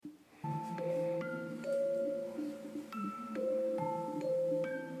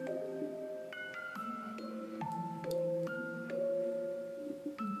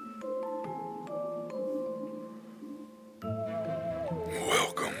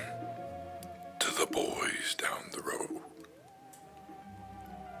The Boys Down the Road.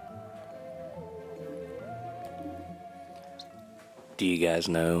 Do you guys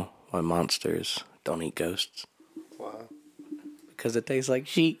know why monsters don't eat ghosts? Why? Because it tastes like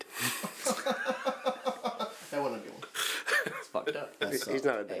sheet. That wasn't a good one. It's fucked up. He's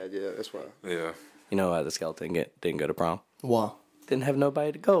not a dad yet, that's why. Yeah. You know why the skeleton didn't go to prom? Why? Didn't have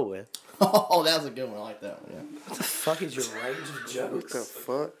nobody to go with. Oh, that was a good one. I like that one, yeah. What the fuck is your range of What the jokes?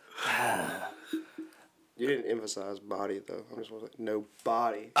 fuck? You didn't emphasize body, though. I'm just like, no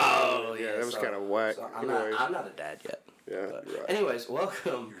body. Oh, Yeah, that was kind of whack. I'm not a dad yet. Yeah, But you're right. anyways,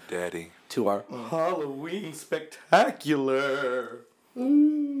 welcome Daddy. to our Halloween spectacular.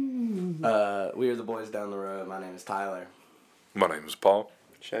 We are the boys down the road. My name is Tyler. My name is Paul.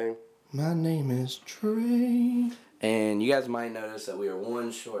 Shame. My name is Trey. And you guys might notice that we are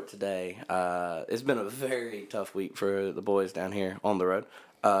one short today. It's been a very tough week for the boys down here on the road.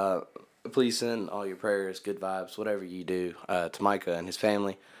 Please send all your prayers, good vibes, whatever you do, to Micah and his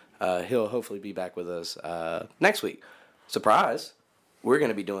family. He'll hopefully be back with us next week. Surprise! We're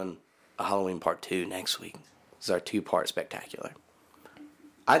going to be doing a Halloween part 2 next week. This is our 2-part spectacular.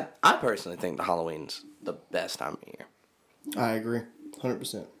 I personally think the Halloween's the best time of year. I agree.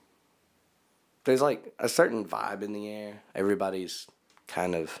 100%. There's like a certain vibe in the air. Everybody's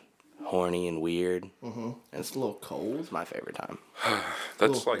kind of horny and weird. Mm-hmm. It's a little cold. It's my favorite time.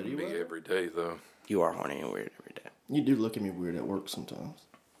 That's Little like hoodie me weather? every day, though. You are horny and weird every day. You do look at me weird at work sometimes.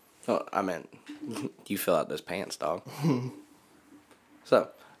 Oh, I meant, you fill out those pants, dog. So,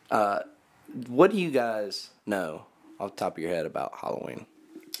 what do you guys know off the top of your head about Halloween?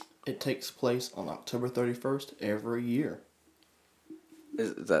 It takes place on October 31st every year.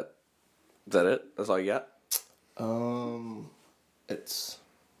 Is that it? That's all you got? It's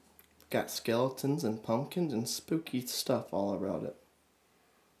got skeletons and pumpkins and spooky stuff all around it.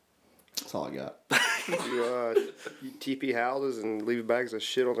 That's all I got. You TP houses and leave bags of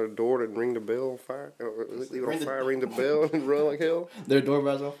shit on their door and ring the bell on fire. Leave it on fire, ring the bell, and run like hell. Their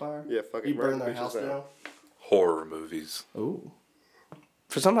doorbell's on fire? Yeah, fucking You burn burn their bitches house down. down? Horror movies. Ooh.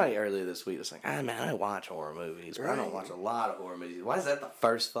 For somebody earlier this week that's like, man, I watch horror movies, but I don't watch a lot of horror movies. Why is that the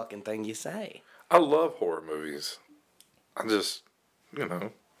first fucking thing you say? I love horror movies. I just, you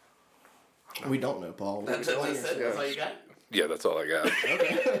know. We don't know, Paul. That's all you got? Yeah, that's all I got.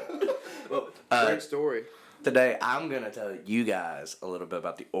 Great story. Today, I'm going to tell you guys a little bit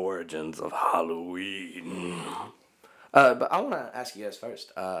about the origins of Halloween. But I want to ask you guys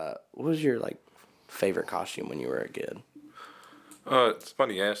first. What was your, favorite costume when you were a kid? It's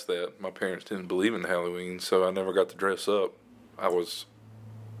funny you asked that. My parents didn't believe in Halloween, so I never got to dress up. I was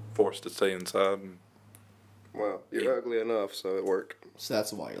forced to stay inside. And, Well, you're ugly enough, so it worked. So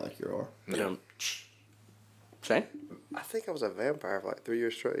that's why you like your R. Shane? I think I was a vampire for like 3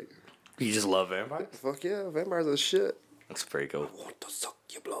 years straight. You just love vampires? Fuck yeah, vampires are the shit. That's pretty cool. I want to suck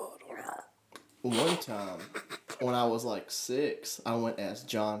your blood. One time, when I was 6, I went as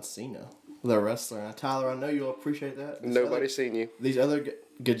John Cena, the wrestler. Now, Tyler, I know you'll appreciate that. Nobody's seen you. These other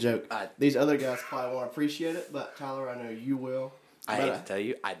good joke. These other guys probably won't appreciate it, but Tyler, I know you will. I hate to tell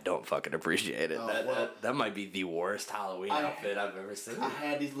you, I don't fucking appreciate it. Oh, That might be the worst Halloween outfit I've ever seen. I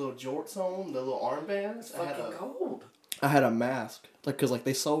had these little jorts on, the little armbands. Cold. I had a mask, because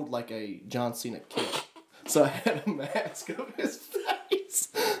they sold a John Cena kit. So I had a mask of his face.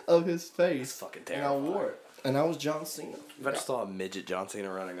 That's fucking And I terrifying. wore it. And I was John Cena. If I just saw a midget John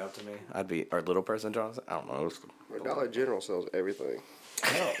Cena running up to me, or little person John Cena, I don't know. Dollar General sells everything.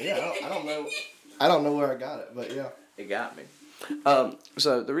 I don't know. I don't know where I got it, but yeah. It got me.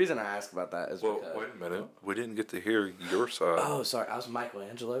 So the reason I ask about that is well, because... wait a minute. We didn't get to hear your side. Oh, sorry. I was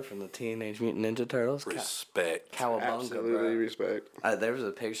Michelangelo from the Teenage Mutant Ninja Turtles. Respect. Cowabunga, Absolutely bro. respect. There was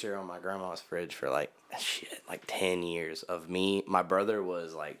a picture on my grandma's fridge for 10 years of me. My brother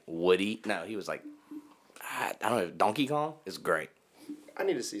was Woody. No, he was I don't know, Donkey Kong. It's great. I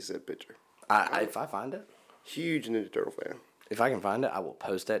need to see said picture. If I find it, Huge Ninja Turtle fan. if I can find it, I will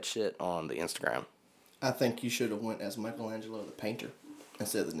post that shit on the Instagram. I think you should have went as Michelangelo the painter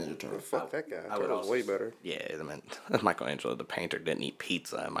instead of the Ninja Turtle. Fuck that guy. I would Turtle's also- way better. Yeah, I mean, Michelangelo the painter didn't eat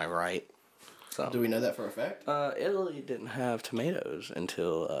pizza. Am I right? So. Do we know that for a fact? Italy didn't have tomatoes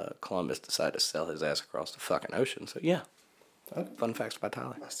until Columbus decided to sell his ass across the fucking ocean. So yeah. Okay. Fun facts by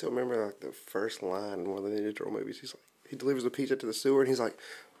Tyler. I still remember the first line in one of the Ninja Turtle movies. He's like, he delivers the pizza to the sewer and he's like,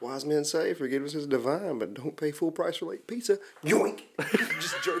 "Wise men say forgiveness is divine, but don't pay full price for late pizza." Yoink!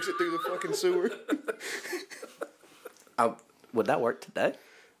 Just jerks it through the fucking sewer. Would that work today?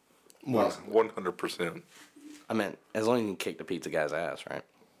 Well, 100%. I mean, as long as you can kick the pizza guy's ass, right?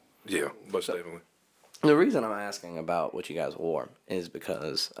 Yeah, most definitely. The reason I'm asking about what you guys wore is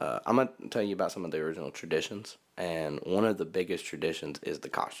because I'm going to tell you about some of the original traditions, and one of the biggest traditions is the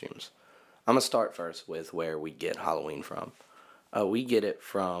costumes. I'm going to start first with where we get Halloween from. We get it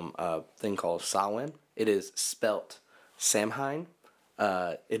from a thing called Samhain. It is spelt Samhain.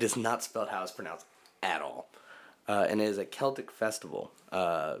 It is not spelled how it's pronounced at all. And it is a Celtic festival.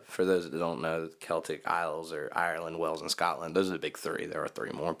 For those that don't know, the Celtic Isles are Ireland, Wales, and Scotland. Those are the big three. There are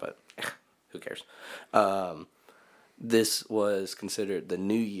three more, but who cares? This was considered the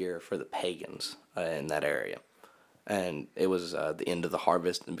new year for the pagans in that area. And it was the end of the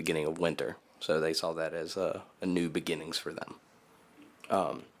harvest and beginning of winter. So they saw that as a new beginnings for them.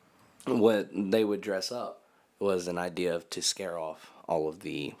 What they would dress up was an idea of to scare off all of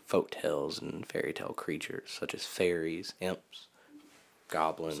the folk tales and fairy tale creatures, such as fairies, imps,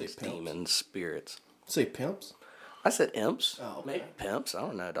 goblins, demons, spirits. Say pimps? I said imps. Oh, okay. Maybe pimps. I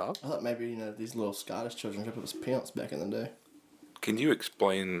don't know, dog. I thought maybe, these little Scottish children dressed up as pimps back in the day. Can you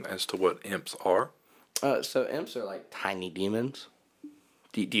explain as to what imps are? So imps are like tiny demons.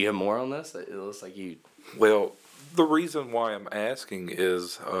 Do you have more on this? It looks like you... Well, the reason why I'm asking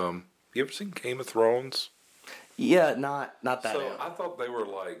is, you ever seen Game of Thrones? Yeah, not that So imp. I thought they were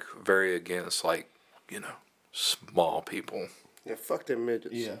very against small people. Yeah, fuck them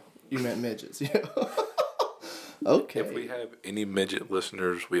midgets. Yeah. You meant midgets, yeah. Okay. If we have any midget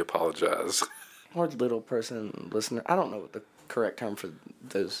listeners, we apologize. Or little person listener. I don't know what the correct term for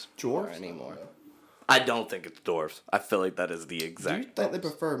those Dwarves? are anymore. I don't think it's dwarfs. I feel like that is the Do you exact. think they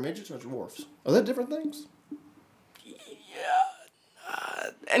prefer midgets or dwarfs? Are they different things?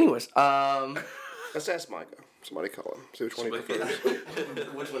 Anyways, Let's ask Micah. Somebody call him. See which one he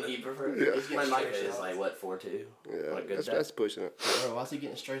prefers. which one he prefers? Yeah. My Micah is like what 4'2". Yeah, What a good that's pushing it. Bro, why's he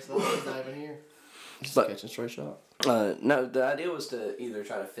getting straight shots? He's not even here. He's But- catching straight shots. No, the idea was to either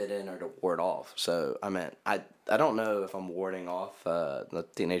try to fit in or to ward off. So I meant I don't know if I'm warding off the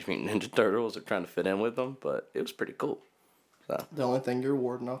Teenage Mutant Ninja Turtles or trying to fit in with them, but it was pretty cool. So The only thing you're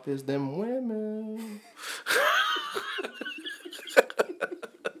warding off is them women.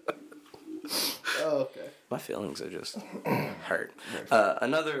 Okay. my feelings are just hurt.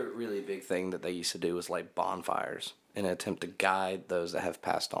 Another really big thing that they used to do was light bonfires in an attempt to guide those that have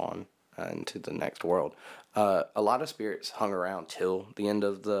passed on into the next world. A lot of spirits hung around till the end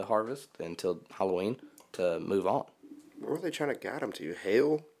of the harvest, until Halloween, to move on. Where were they trying to guide him to?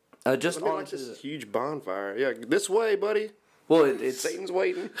 Hell? Just I mean, on like to this huge bonfire. Yeah, this way, buddy. well, it's Satan's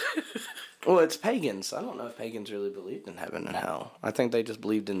waiting. well, it's pagans. I don't know if pagans really believed in heaven and hell. I think they just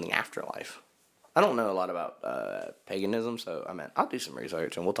believed in the afterlife. I don't know a lot about paganism, so I mean, I'll do some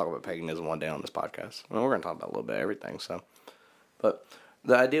research and we'll talk about paganism one day on this podcast. I mean, we're going to talk about a little bit of everything. So, but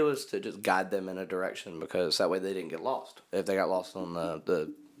the idea was to just guide them in a direction because that way they didn't get lost. If they got lost on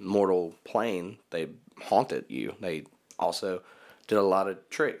the mortal plane, they haunted you. They also did a lot of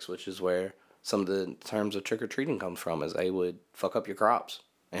tricks, which is where some of the terms of trick or treating comes from, is they would fuck up your crops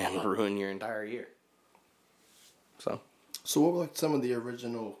and ruin your entire year. So. So what were some of the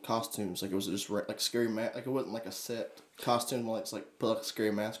original costumes? Like, was it just scary mask? Like, it wasn't like a set costume, like put a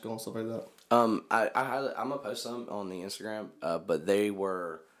scary mask on and stuff like that. I'm gonna post some on the Instagram, but they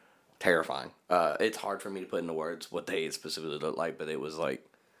were terrifying. It's hard for me to put into words what they specifically look like, but it was like,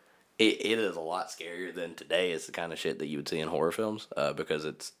 it is a lot scarier than today. It's the kind of shit that you would see in horror films, because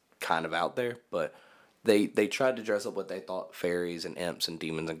it's kind of out there. But they tried to dress up what they thought fairies and imps and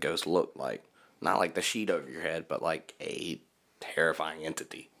demons and ghosts looked like. Not like the sheet over your head, but like a terrifying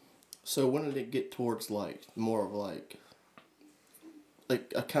entity. So when did it get towards more of a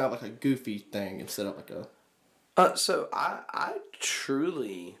kind of like a goofy thing instead of like a? So I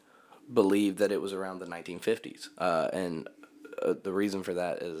truly believe that it was around the 1950s, and the reason for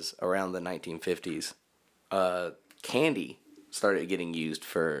that is around the 1950s, candy started getting used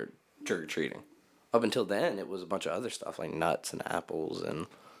for trick or treating. Up until then, it was a bunch of other stuff like nuts and apples and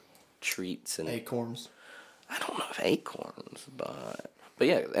treats and Acorns. I don't know if acorns, but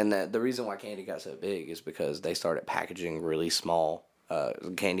yeah, and the reason why candy got so big is because they started packaging really small.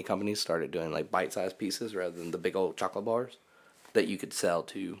 Candy companies started doing like bite-sized pieces rather than the big old chocolate bars that you could sell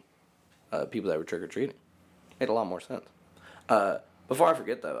to people that were trick or treating. Made a lot more sense. Before I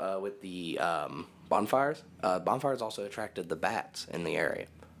forget though, with the bonfires also attracted the bats in the area,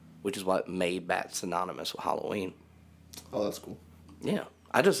 which is what made bats synonymous with Halloween. Oh, that's cool. Yeah.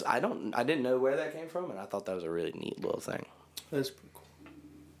 I didn't know where that came from, and I thought that was a really neat little thing. That's pretty cool.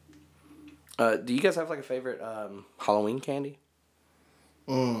 Do you guys have like a favorite Halloween candy?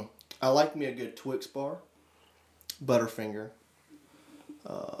 I like me a good Twix bar, Butterfinger.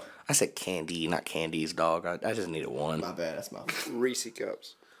 I said candy, not candies, dog. I just needed one. My bad, that's my. Reese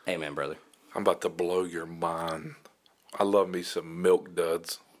cups. Hey, man, brother. I'm about to blow your mind. I love me some Milk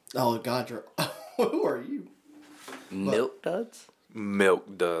Duds. Oh God, you're. Who are you? Milk duds?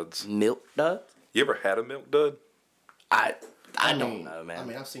 Milk Duds. Milk duds? You ever had a Milk Dud? I don't mean, know, man. I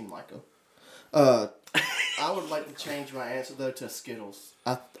mean, I've seen Micah. I would like to change my answer though to Skittles.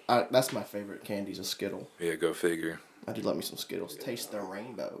 That's my favorite candy's a Skittle. Yeah, go figure. I do love me some Skittles. Taste the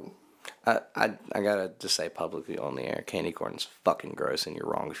rainbow. I gotta just say publicly on the air, candy corn's fucking gross, and you're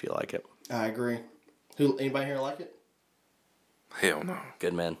wrong if you like it. I agree. Anybody here like it? Hell no.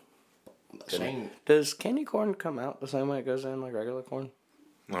 Good man. Shane. Does candy corn come out the same way it goes in like regular corn?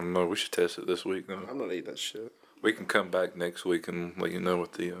 I don't know. We should test it this week, though. I'm not eating that shit. We can come back next week and let you know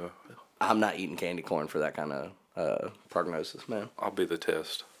what the. I'm not eating candy corn for that kind of prognosis, man. I'll be the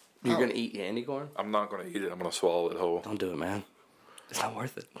test. You're gonna eat candy corn? I'm not going to eat it. I'm going to swallow it whole. Don't do it, man. It's not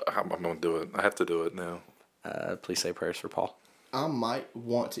worth it. I'm going to do it. I have to do it now. Please say prayers for Paul. I might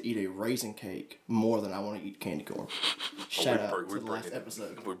want to eat a raisin cake more than I want to eat candy corn. Shout out to the last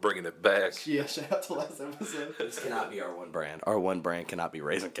episode. We're bringing it back. Yeah, shout out to the last episode. This cannot be our one brand. Our one brand cannot be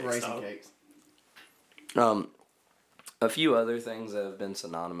raisin cakes. Raisin cakes. A few other things that have been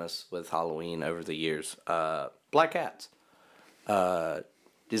synonymous with Halloween over the years. Black cats.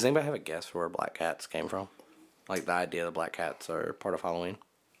 Does anybody have a guess for where black cats came from? Like the idea that black cats are part of Halloween?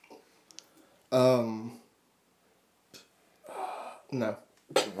 No.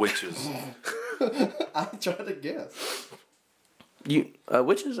 Witches. I tried to guess.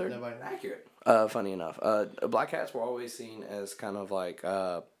 Witches are Nobody knows. accurate. Funny enough, black cats were always seen as kind of like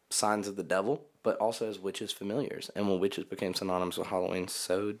signs of the devil, but also as witches' familiars. And when witches became synonymous with Halloween,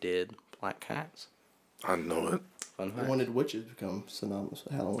 so did black cats. I know it. Fun fact. When did witches become synonymous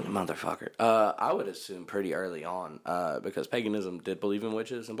with Halloween? Motherfucker. I would assume pretty early on, because paganism did believe in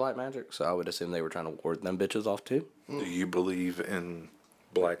witches and black magic, so I would assume they were trying to ward them bitches off too. Do you believe in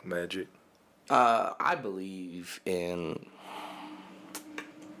black magic? I believe in.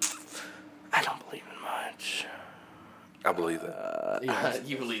 I don't believe in much. I believe that. Yeah.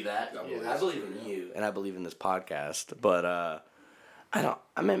 You believe that? Yeah. I believe in you, and I believe in this podcast, but I don't.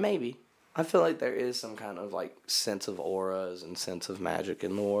 I mean, maybe. I feel like there is some kind of like sense of auras and sense of magic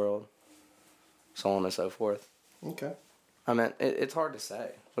in the world, so on and so forth. Okay. I mean, it's hard to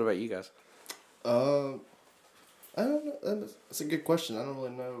say. What about you guys? I don't know. That's a good question. I don't really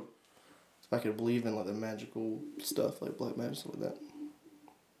know if I could believe in like the magical stuff, like black magic, stuff like that.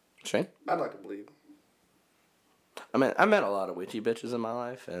 Shane? I'd like to believe. I mean, I met a lot of witchy bitches in my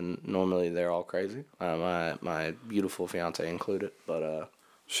life, and normally they're all crazy. My beautiful fiance included, but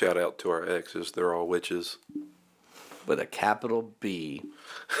Shout out to our exes. They're all witches. with a capital B.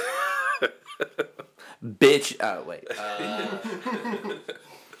 Bitch. Oh, wait.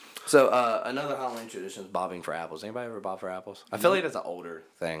 So, another Halloween tradition is bobbing for apples. Anybody ever bob for apples? I feel like that's an older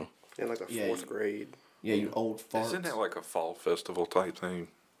thing. In like the Yeah, fourth you- grade. Yeah, you old farts. Isn't that like a fall festival type thing?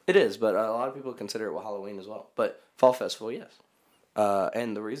 It is, but a lot of people consider it Halloween as well. But Fall Festival, yes.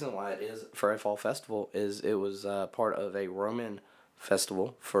 And the reason why it is for a fall festival is it was part of a Roman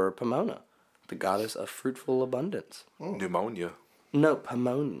festival for Pomona, the goddess of fruitful abundance. Pneumonia. No,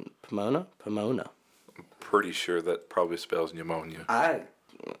 Pomona. Pretty sure that probably spells pneumonia. I'm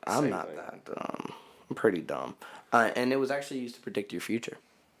Same not thing. that dumb. I'm pretty dumb. And it was actually used to predict your future.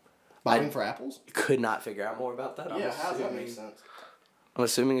 Bobbing for apples? You could not figure out more about that. Yeah, how does that make sense? I'm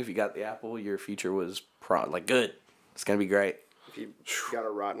assuming if you got the apple, your future was good. It's gonna be great. If you got a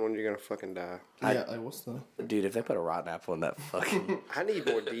rotten one, you're gonna fucking die. Yeah, like what's the... Dude, if they put a rotten apple in that fucking... I need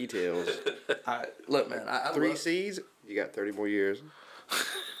more details. Look, man, I 3 seeds, you got 30 more years.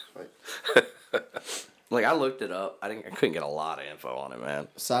 Like, I looked it up. I couldn't get a lot of info on it, man.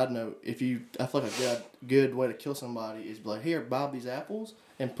 Side note, I feel like a good way to kill somebody is be like, here, bob these apples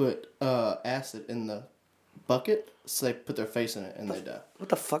and put acid in the bucket so they put their face in it and they die. What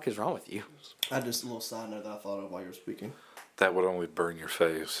the fuck is wrong with you? Just a little side note that I thought of while you were speaking. That would only burn your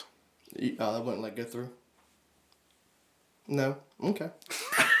face. That wouldn't like go through? No? Okay.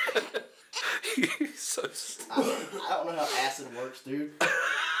 So I don't know how acid works, dude.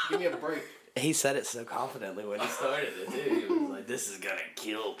 Give me a break. He said it so confidently when he started it, too. He was like, this is gonna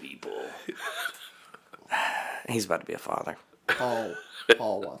kill people. He's about to be a father. Paul,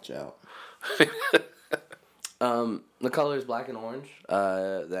 watch out. The colors black and orange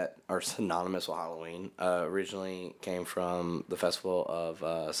that are synonymous with Halloween originally came from the festival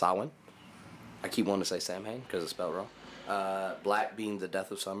of Samhain. I keep wanting to say Samhain because it's spelled wrong. Black being the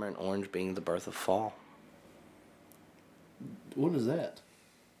death of summer and orange being the birth of fall. What is that?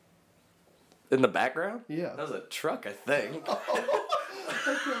 In the background? Yeah. That was a truck, I think.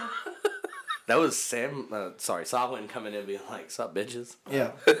 That was Solomon coming in being like, "Sup, bitches?"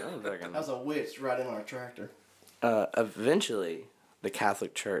 Yeah. That was fucking- That was a witch riding on a tractor. Eventually, the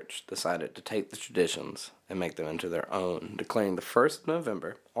Catholic Church decided to take the traditions and make them into their own, declaring the 1st of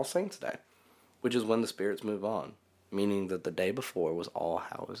November All Saints' Day, which is when the spirits move on, meaning that the day before was All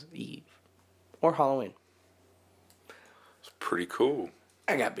Hallows' Eve, or Halloween. It's pretty cool.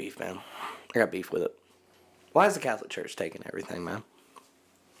 I got beef, man. I got beef with it. Why is the Catholic Church taking everything, man?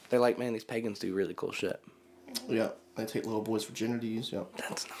 They're like, man, these pagans do really cool shit. Yeah. They take little boys' virginities. Yeah.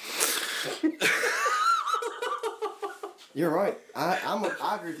 That's not... You're right.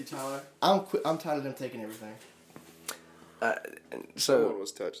 I agree with you, Tyler. I'm tired of them taking everything. No So, one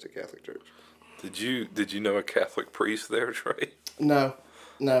was touched at Catholic Church. Did you know a Catholic priest there, Trey? No.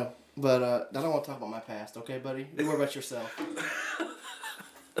 But I don't want to talk about my past, okay, buddy? You worry about yourself.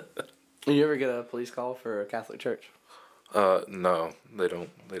 you ever get a police call for a Catholic church? No, they don't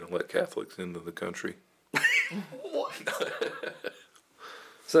let Catholics into the country.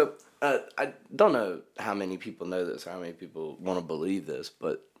 So, I don't know how many people know this or how many people want to believe this,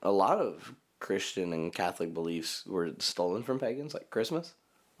 but a lot of Christian and Catholic beliefs were stolen from pagans, like Christmas.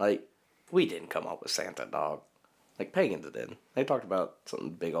 Like, we didn't come up with Santa, dog. Like, pagans did. They talked about some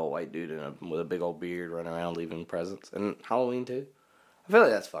big old white dude with a big old beard running around leaving presents. And Halloween, too. I feel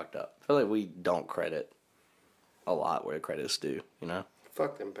like that's fucked up. I feel like we don't credit a lot where credit's due, you know?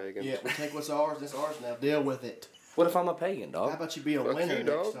 Fuck them pagans. Yeah, we take what's ours, and it's ours now. Deal with it. What if I'm a pagan, dog? How about you be a Fuck winner you,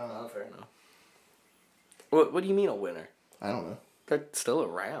 next dog. time? Fair enough. What do you mean a winner? I don't know. They're still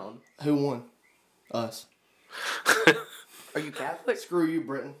around. Who won? Us. Are you Catholic? Screw you,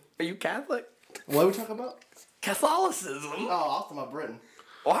 Britain. Are you Catholic? What are we talking about? Catholicism? Oh, off to my Britain.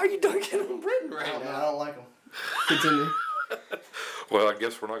 Why are you dunking on Britain I right don't know. I now? don't like them. Continue. Well, I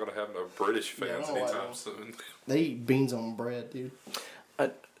guess we're not going to have no British Yeah, I fans don't know why anytime not. soon. They eat beans on bread, dude.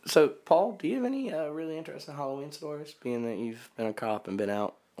 So, Paul, do you have any really interesting Halloween stories, being that you've been a cop and been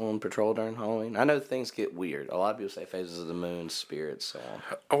out on patrol during Halloween? I know things get weird. A lot of people say phases of the moon, spirits, so on.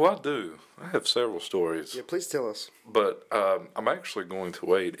 Oh, I do. I have several stories. Yeah, please tell us. But I'm actually going to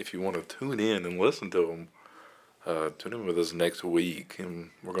wait. If you want to tune in and listen to them, tune in with us next week, and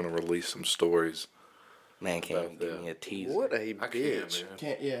we're going to release some stories. Man, can't About even give that. me a teaser. What a I can, bitch. man.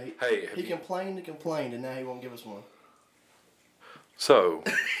 Can't. Yeah. Hey, He complained and complained, and now he won't give us one. So,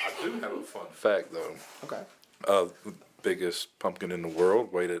 I do have a fun fact, though. Okay. The biggest pumpkin in the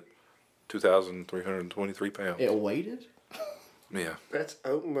world weighed at 2,323 pounds. It waited. Yeah. That's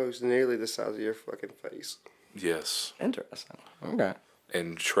almost nearly the size of your fucking face. Yes. Interesting. Okay.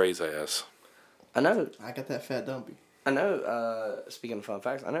 And Trey's ass. I know, I got that fat dumpy. speaking of fun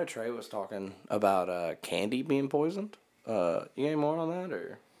facts, I know Trey was talking about candy being poisoned. You got any more on that,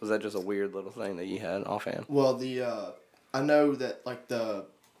 or was that just a weird little thing that you had offhand? Well, I know that like the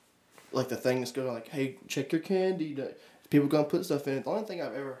thing that's going like, hey, check your candy. People gonna put stuff in it. The only thing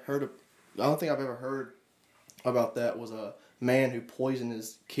I've ever heard about that was a man who poisoned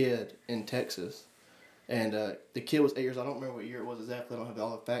his kid in Texas, and the kid was 8 years. I don't remember what year it was exactly. I don't have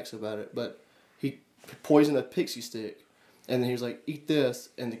all the facts about it, but he poisoned a pixie stick, and then he was like, "Eat this,"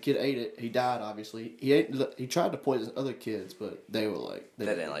 and the kid ate it. He died, obviously. He tried to poison other kids, but they were like They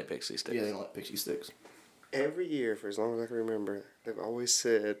didn't like pixie sticks. Yeah, they don't like pixie sticks. Every year, for as long as I can remember, they've always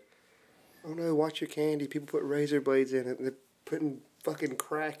said, "Oh no, watch your candy. People put razor blades in it. They're putting fucking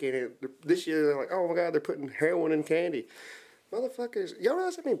crack in it." This year, they're like, "Oh my god, they're putting heroin in candy." Motherfuckers, y'all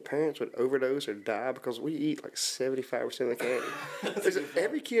realize how many parents would overdose or die because we eat like 75% of the candy?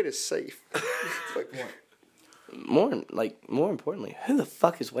 Every kid is safe. It's like, More importantly, who the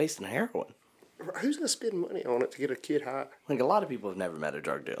fuck is wasting heroin? who's gonna spend money on it to get a kid high? Like, a lot of people have never met a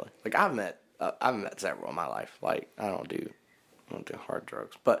drug dealer. Like, I've met several in my life. Like, I don't do hard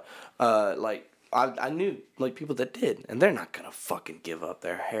drugs, but I knew like people that did, and they're not gonna fucking give up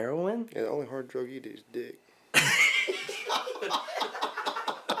their heroin. Yeah, the only hard drug you do is dick.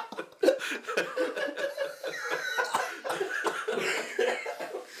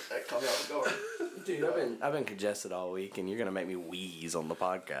 Dude, I've been congested all week, and you're gonna make me wheeze on the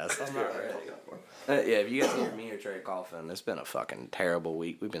podcast. I'm not ready. Yeah, if you guys hear me or Trey coughing, it's been a fucking terrible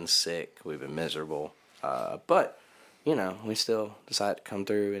week. We've been sick. We've been miserable. But you know, we still decide to come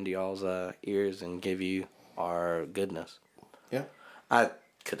through into y'all's ears and give you our goodness. Yeah. I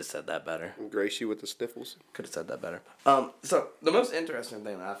could have said that better. And grace you with the sniffles. Could have said that better. So the most interesting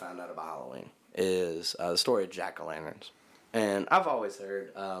thing that I found out about Halloween is the story of jack-o'-lanterns. And I've always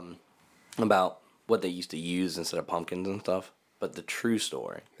heard about what they used to use instead of pumpkins and stuff. But the true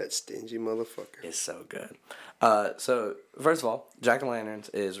story That stingy motherfucker. is so good. So, first of all,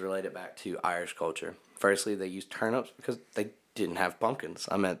 jack-o'-lanterns is related back to Irish culture. Firstly, they use turnips because they didn't have pumpkins.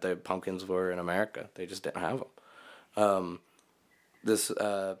 I meant the pumpkins were in America. They just didn't have them.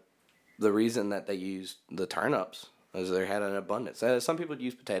 The reason that they used the turnips is they had an abundance. Some people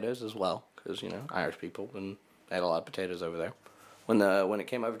use potatoes as well because Irish people and they had a lot of potatoes over there. When it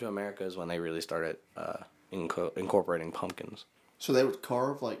came over to America is when they really started incorporating pumpkins. So they would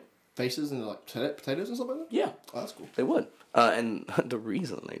carve like faces into like potatoes and stuff like that. Yeah, Oh, that's cool. they would. And the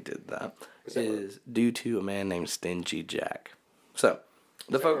reason they did that is due to a man named Stingy Jack. So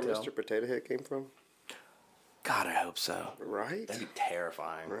the Is that where folktale. Mr. Potato Head came from? God, I hope so. Right? That'd be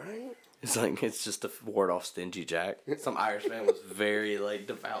terrifying. Right? It's just to ward off Stingy Jack. Some Irish man was very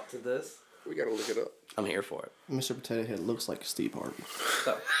devout to this. We gotta look it up. I'm here for it. Mr. Potato Head looks like Steve Harvey.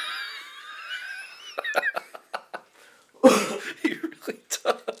 So He really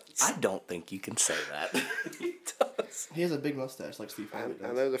does. I don't think you can say that. He does. He has a big mustache like Steve Harvey I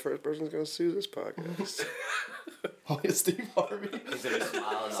does. know the first person's gonna sue this podcast. Oh, it's Steve Harvey. He's gonna be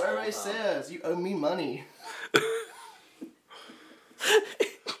smiling. Survey says you owe me money.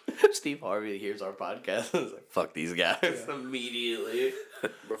 Steve Harvey hears our podcast and is like, "Fuck these guys!" Immediately.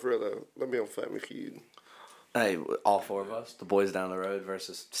 But for real though, let me on Family Feud. Hey, all four of us, the boys down the road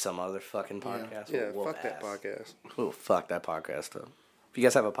versus some other fucking podcast. Yeah, We'll fuck that ass. podcast. We'll fuck that podcast up. If you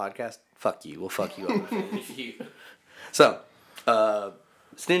guys have a podcast, fuck you. We'll fuck you up. If you- So,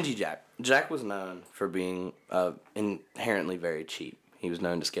 Stingy Jack. Jack was known for being inherently very cheap. He was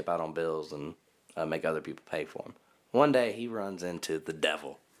known to skip out on bills and make other people pay for him. One day, he runs into the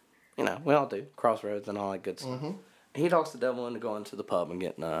devil. We all do. Crossroads and all that good stuff. Mm-hmm. He talks the devil into going to the pub and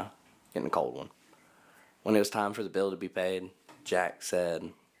getting a cold one. When it was time for the bill to be paid, Jack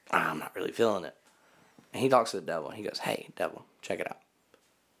said, I'm not really feeling it. And he talks to the devil and he goes, hey, devil, check it out.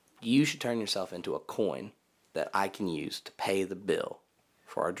 You should turn yourself into a coin that I can use to pay the bill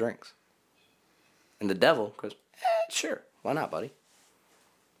for our drinks. And the devil goes, sure, why not, buddy?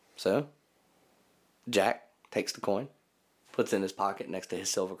 So, Jack takes the coin, puts it in his pocket next to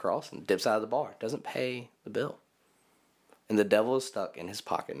his silver cross, and dips out of the bar. Doesn't pay the bill. And the devil is stuck in his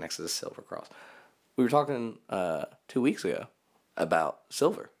pocket next to the silver cross. We were talking 2 weeks ago about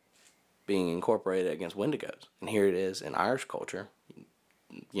silver being incorporated against Wendigos. And here it is in Irish culture,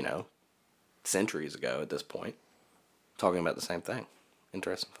 centuries ago at this point, talking about the same thing.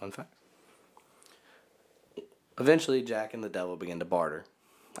 Interesting fun fact. Eventually, Jack and the devil begin to barter.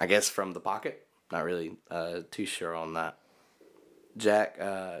 I guess from the pocket. Not really too sure on that. Jack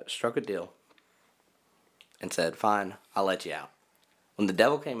struck a deal and said, fine, I'll let you out. When the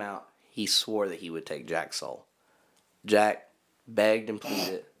devil came out, he swore that he would take Jack's soul. Jack begged and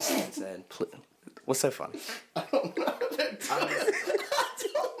pleaded and said, what's so funny? I don't know.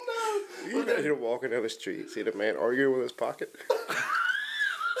 You imagine walking down the street, see the man arguing with his pocket.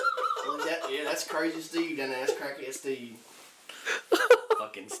 Well, yeah, that's crazy Steve, then that's crackhead Steve.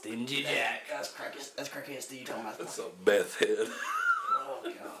 Fucking Stingy Jack. That's crackhead Steve talking about. That's a Beth head.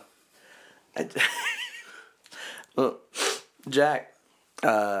 Oh god. Well, Jack,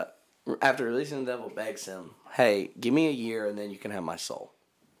 after releasing the devil, begs him, hey, give me a year and then you can have my soul.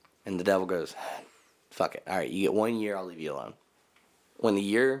 And the devil goes, fuck it. All right, you get 1 year, I'll leave you alone. When the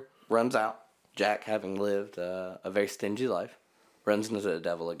year runs out, Jack, having lived a very stingy life, runs into the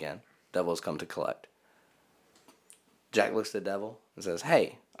devil again. Devil has come to collect. Jack looks at the devil and says,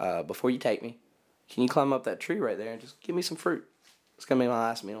 hey, before you take me, can you climb up that tree right there and just give me some fruit? It's going to be my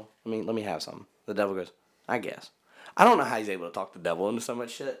last meal. Let me have some. The devil goes, I guess. I don't know how he's able to talk the devil into so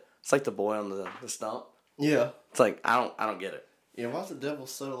much shit. It's like the boy on the stump. Yeah. It's like, I don't get it. Yeah, why's the devil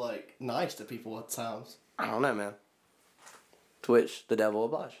so nice to people at times? I don't know, man. To which the devil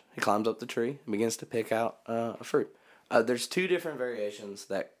obliges. He climbs up the tree and begins to pick out a fruit. There's two different variations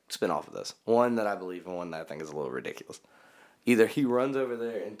that spin off of this. One that I believe and one that I think is a little ridiculous. Either he runs over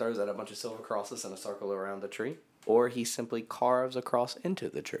there and throws out a bunch of silver crosses in a circle around the tree, or he simply carves a cross into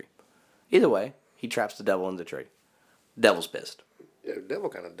the tree. Either way, he traps the devil in the tree. Devil's pissed. Yeah, the devil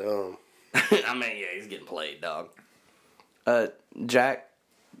kind of dumb. He's getting played, dog. Jack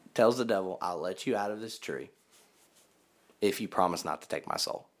tells the devil, I'll let you out of this tree if you promise not to take my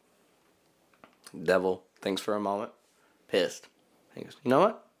soul. Devil thinks for a moment, pissed. He goes, you know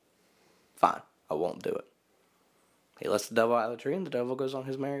what? Fine, I won't do it. He lets the devil out of the tree and the devil goes on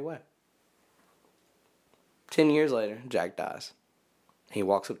his merry way. 10 years later, Jack dies. He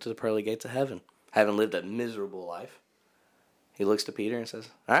walks up to the pearly gates of heaven, having lived a miserable life. He looks to Peter and says,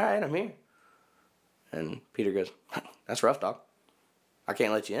 all right, I'm here. And Peter goes, that's rough, dog. I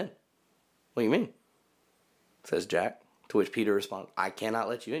can't let you in. What do you mean? Says Jack. To which Peter responds, I cannot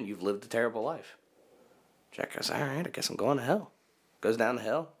let you in. You've lived a terrible life. Jack goes, all right, I guess I'm going to hell. Goes down to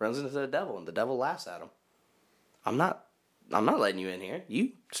hell, runs into the devil, and the devil laughs at him. I'm not I'm not letting you in here.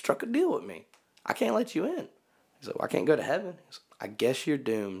 You struck a deal with me. I can't let you in. He's like, well, I can't go to heaven. He's like, I guess you're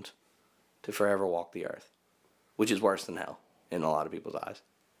doomed to forever walk the earth, which is worse than hell in a lot of people's eyes.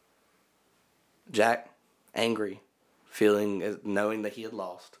 Jack, angry, knowing that he had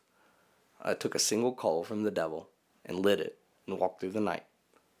lost, took a single coal from the devil and lit it and walked through the night.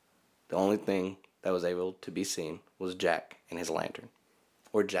 The only thing that was able to be seen was Jack and his lantern,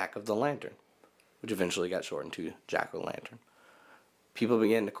 or Jack of the Lantern, which eventually got shortened to Jack-o'-lantern. People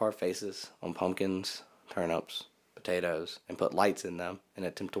began to carve faces on pumpkins, turnips, potatoes, and put lights in them in an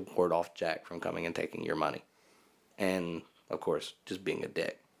attempt to ward off Jack from coming and taking your money. And, of course, just being a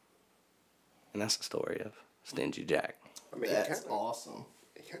dick. And that's the story of Stingy Jack. I mean, That's awesome.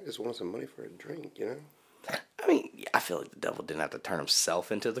 He kind of just wanted some money for a drink, you know? I mean, I feel like the devil didn't have to turn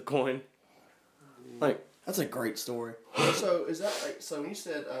himself into the coin. Like, That's a great story. So is that like, so when you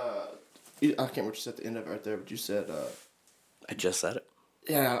said I can't remember what you said at the end of it right there, but you said I just said it.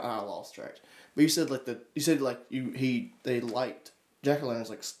 yeah, I lost track. But you said they liked jack-o'-lanterns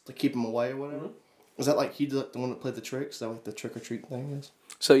like to keep him away or whatever. Was that like the one that played the tricks? Is that what the trick or treat thing is?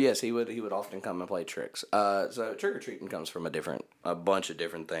 So yes, he would often come and play tricks. So trick or treating comes from a bunch of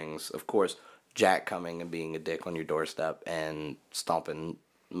different things. Of course, Jack coming and being a dick on your doorstep and stomping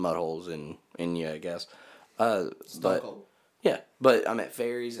mud holes in you, I guess. But yeah, but I mean,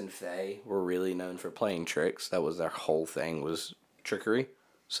 fairies and fae were really known for playing tricks. That was their whole thing, was trickery.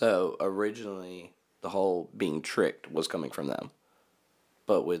 So originally, the whole being tricked was coming from them.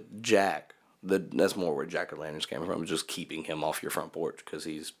 But with Jack, that's more where Jack-o'-lanterns came from, just keeping him off your front porch because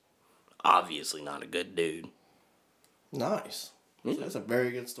he's obviously not a good dude. Nice. Yeah. That's a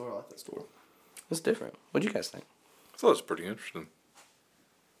very good story. I like that story. It's different. What do you guys think? I thought it was pretty interesting.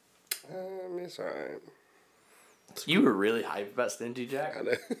 It's alright. You were really hyped about Stingy Jack. I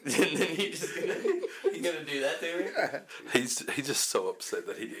know. And then you gonna do that to me? He's just so upset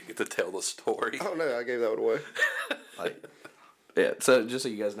that he didn't get to tell the story. Oh no, I gave that one away. Like, yeah. So just so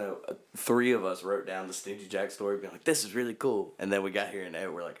you guys know, 3 of us wrote down the Stingy Jack story, being like, "This is really cool," and then we got here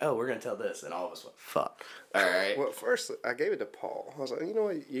and we're like, "Oh, we're gonna tell this," and all of us went, "Fuck." All right. Well, first I gave it to Paul. I was like, you know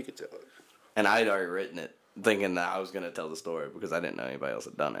what, you could tell it. And I'd already written it, thinking that I was gonna tell the story because I didn't know anybody else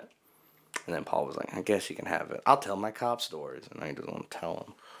had done it. And then Paul was like, "I guess you can have it. I'll tell my cop stories," and I just want to tell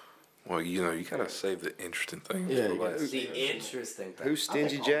them. Well, you know, you gotta save the interesting things Yeah, for you last. The interesting thing. Who's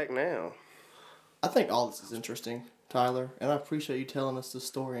Stingy Jack now? I think all this is interesting, Tyler, and I appreciate you telling us this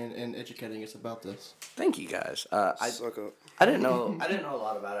story and educating us about this. Thank you guys. Suck up. I didn't know a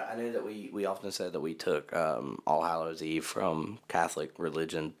lot about it. I knew that we often said that we took All Hallows Eve from Catholic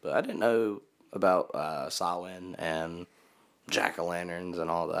religion, but I didn't know about Samhain and jack-o'-lanterns and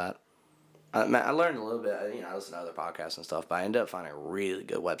all that. I learned a little bit. I listened to other podcasts and stuff, but I ended up finding a really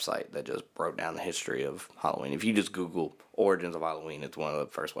good website that just broke down the history of Halloween. If you just Google origins of Halloween, it's one of the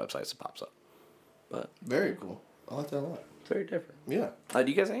first websites that pops up. But Very cool. I like that a lot. it's very different. Yeah. Do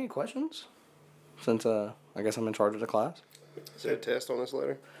you guys have any questions? Since I guess I'm in charge of the class. Is there a test on this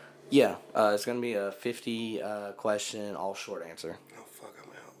letter? Yeah, it's gonna be a 50 question, all short answer. Oh fuck, I'm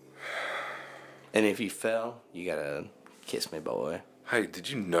out. And if you fail, you gotta kiss me, boy. Hey, did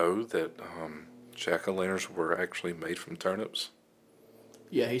you know that jack-o'-lanterns were actually made from turnips?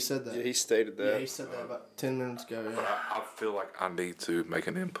 Yeah, he said that. Yeah, he stated that. Yeah, he said that about 10 minutes ago. Yeah. I feel like I need to make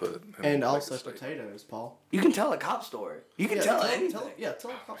an input. And make a also statement. potatoes, Paul. You can tell a cop story. You can tell anything.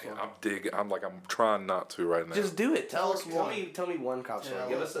 Tell a cop story. I'm trying not to right now. Just do it. Tell us one. Tell me one cop story. Tell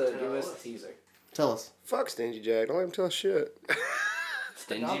Give us, us a tell us. teaser. Tell us. Fuck Stingy Jack. Don't let him tell shit.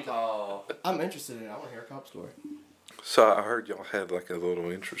 Stingy Paul. I'm interested in it. I want to hear a cop story. So I heard y'all had like a little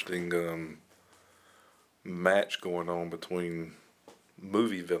interesting match going on between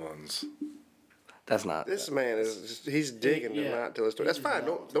movie villains. That's not. This man he's digging to Yeah. not tell a story. That's fine.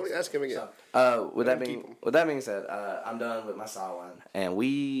 Don't ask him again. With that keep 'em. being said, I'm done with my sideline, and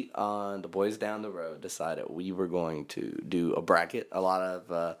we on the Boys Down the Road decided we were going to do a bracket. A lot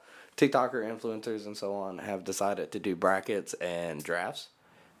of TikToker influencers and so on have decided to do brackets and drafts,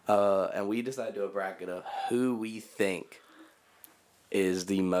 and we decided to do a bracket of who we think is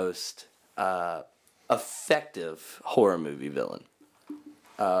the most effective horror movie villain.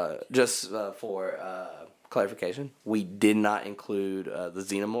 Just for clarification, we did not include the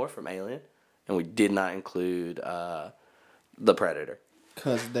Xenomorph from Alien, and we did not include the Predator.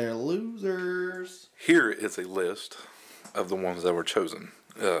 Because they're losers. Here is a list of the ones that were chosen: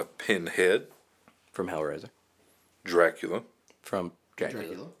 Pinhead, From Hellraiser. Dracula, From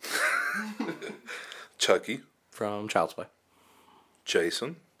Dracula. Chucky, From Child's Play.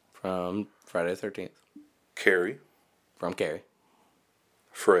 Jason, From Friday the 13th. Carrie, From Carrie.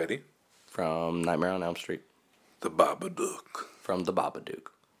 Freddy, From Nightmare on Elm Street. The Babadook. From The Babadook.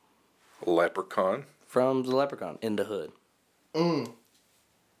 Leprechaun. From The Leprechaun in the Hood.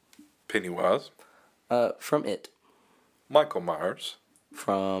 Pennywise. From It. Michael Myers.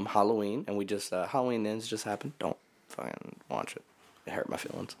 From Halloween, and we just Halloween Ends just happened. Don't fucking watch it. It hurt my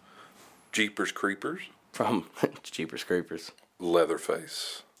feelings. Jeepers Creepers. From Jeepers Creepers.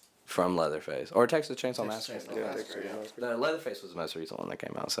 Leatherface. From Leatherface. Or Texas Chainsaw Massacre. Texas Chainsaw Yeah, Massacre, Texas yeah. Massacre. The Leatherface was the most recent one that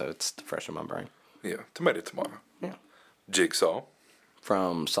came out, so it's fresh in my brain. Yeah. Tomato. Yeah. Jigsaw.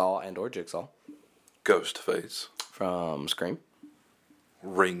 From Saw and or Jigsaw. Ghostface. From Scream.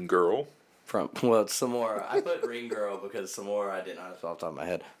 Ring Girl. From Samora. I put Ring Girl because Samora I didn't know off the top of my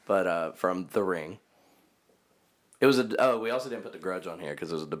head. But from The Ring. It was we also didn't put The Grudge on here because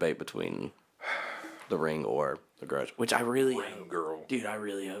there was a debate between The Ring or The Grudge, which I really Ring Girl. Dude, I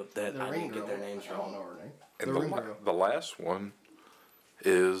really hope that The I Ring didn't get Girl. their names I don't wrong. know her name. And The the, Ring la- Girl. the last one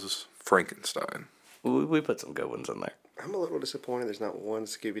is Frankenstein. We put some good ones in there. I'm a little disappointed there's not one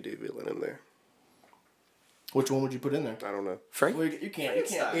Scooby-Doo villain in there. Which one would you put in there? I don't know. Frank? Well, you can't.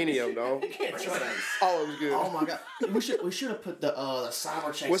 Any of them, dog. You can't try that. All of them's good. Oh my god, we should have put the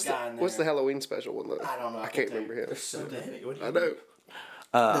cyber chase What's guy in there. what's the Halloween special one though? I don't know, I I can't can't remember him. So many. What do you I know.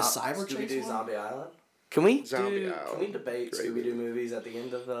 the cyber chase Scooby-Doo one? Zombie Island? Can we Zombie Island. Can we debate Great Scooby-Doo movies at the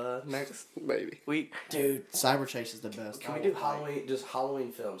end of next Maybe. week? Dude, cyber chase is the best. Can we do Halloween, just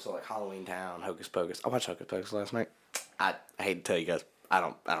Halloween films, so like Halloween Town, Hocus Pocus? I watched Hocus Pocus last night. I hate to tell you guys, I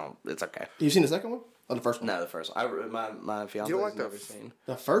don't, it's okay. You seen the second one or the first one? No, the first one. My fiance You don't has like the never f- seen.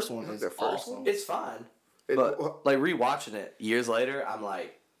 The first one is The first awesome. one? It's fine, It- but well- like rewatching it years later, I'm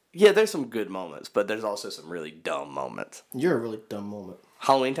like, yeah, there's some good moments, but there's also some really dumb moments. You're a really dumb moment.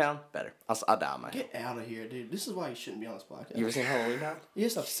 Halloween Town, better. I'll die on my head. Get out of here, dude. This is why you shouldn't be on this podcast. You ever seen Halloween Town?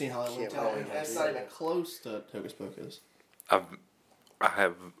 Yes, I've seen Halloween Can't Town. Halloween That's Town. not even close to Hocus Pocus. I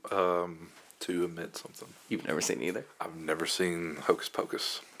have to admit something. You've never seen either. I've never seen Hocus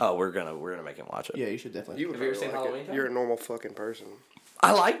Pocus. Oh, we're gonna make him watch it. Yeah, you should definitely. You would Have you ever probably seen like Halloween it. Town? You're a normal fucking person.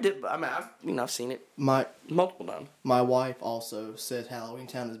 I liked it, but I mean, I've seen it My multiple times. my wife also said Halloween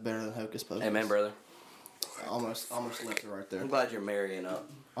Town is better than Hocus Pocus. Amen, brother. Almost left it right there. I'm glad you're marrying up.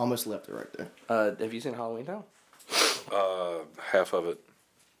 Almost left it right there. Have you seen Halloween Town? Half of it,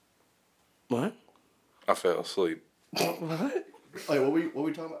 What? I fell asleep. What? Wait, what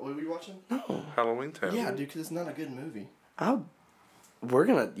we talking about? What were you watching? Halloween Town. Yeah, dude, because it's not a good movie.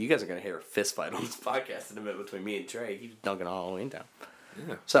 You guys are gonna hear a fist fight on this podcast in a minute between me and Trey. He's dunking on Halloween Town.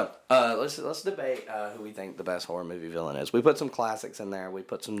 Yeah. So, let's debate who we think the best horror movie villain is. We put some classics in there. We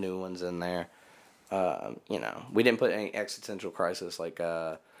put some new ones in there. We didn't put any existential crisis like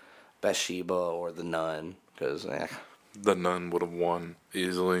Bathsheba or The Nun because The Nun would have won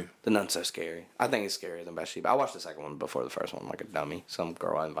easily. The Nun's so scary. I think it's scarier than Bathsheba. I watched the second one before the first one like a dummy. Some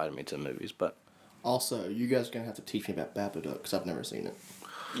girl invited me to the movies, but Also, you guys are gonna have to teach me about Babadook because I've never seen it.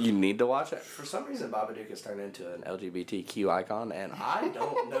 you need to watch it. For some reason, Babadook has turned into an LGBTQ icon, and I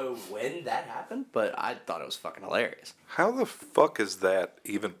don't know when that happened, but I thought it was fucking hilarious. How the fuck is that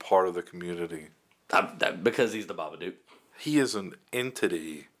even part of the community? Because he's the Babadook. He is an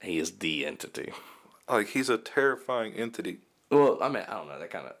entity. He is the entity. Like, he's a terrifying entity. Well, I mean, I don't know. That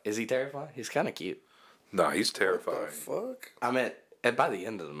kind of is he terrifying? He's kind of cute. Nah, he's The terrifying. fuck? I mean, and by the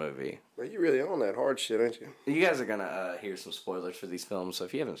end of the movie, Well, you really on that hard shit, ain't you? you guys are gonna hear some spoilers for these films. So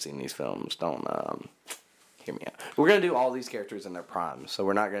if you haven't seen these films, don't hear me out. We're gonna do all these characters in their prime, so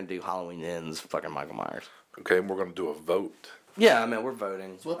we're not gonna do Halloween Ends, fucking Michael Myers. Okay, and we're gonna do a vote. Yeah, I mean, we're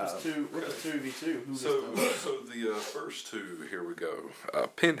voting. So what is 2v2? Who So gets the first two, here we go.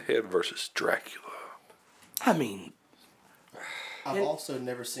 Pinhead versus Dracula. I mean, I've also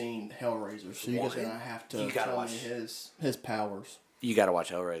never seen Hellraiser, so you guys are gonna have to You gotta tell watch. me his powers. you gotta watch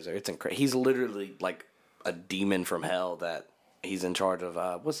Hellraiser. It's incredible. He's literally like a demon from hell that he's in charge of.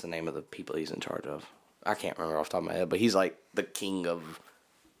 What's the name of the people he's in charge of? I can't remember off the top of my head, but he's like the king of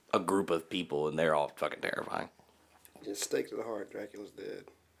a group of people, and they're all fucking terrifying. Just stake to the heart. Dracula's dead.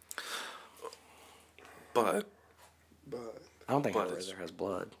 But I don't think But it's- Hellraiser has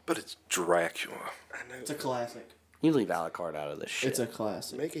blood. it's Dracula. I know. It's a classic. You leave Alucard out of this shit. It's a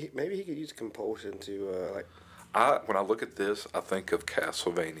classic. Maybe he could use compulsion to like. When I look at this, I think of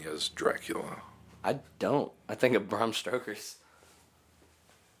Castlevania's Dracula. I don't. I think of Bram Stoker's.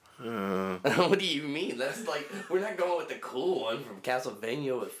 What do you mean? That's like we're not going with the cool one from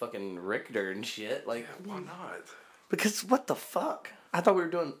Castlevania with fucking Richter and shit. Like Why not? because what the fuck? I thought we were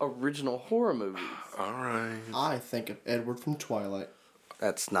doing original horror movies. All right. I think of Edward from Twilight.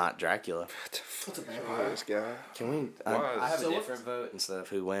 That's not Dracula. What's a Oh, this guy. Can we? Why I have So a what's- different vote instead of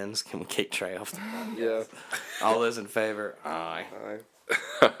who wins. Can we kick Trey off the podcast? Yeah. All those in favor? Aye.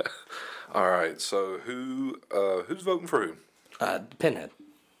 I All right. So who's voting for who? Pinhead.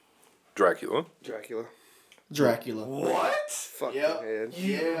 Dracula. Dracula. Dracula. What? Fuck Yep. Pinhead.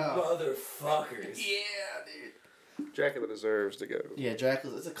 Yeah. Motherfuckers. Yeah, dude. Dracula deserves to go. Yeah,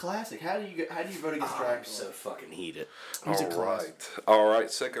 Dracula. It's a classic. How do you vote against Dracula? I'm so fucking heated. He's a All classic. right. All right.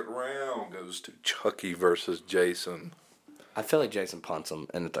 Second round goes to Chucky versus Jason. I feel like Jason punts him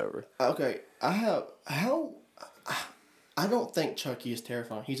and it's over. Okay, I don't think Chucky is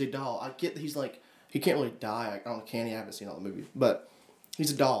terrifying. He's a doll. I get that he's like he can't really die. I don't know, can he? I haven't seen all the movies, but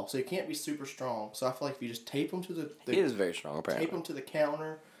he's a doll, so he can't be super strong. So I feel like if you just tape him to the He is very strong, apparently. tape him to the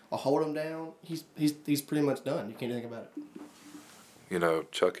counter or hold him down, he's pretty much done. You can't do anything about it. You know,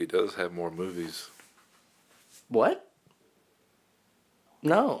 Chucky does have more movies, What?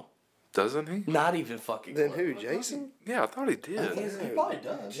 No. doesn't he? Not even fucking Then close. who? Jason? Yeah, I thought he did. He probably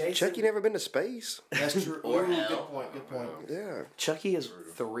does. Jason, Chucky never been to space. That's true. Or Ooh, hell. good point. Good point. Yeah. Chucky has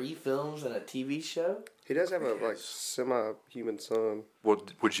 3 films and a TV show? He does have a like semi-human son.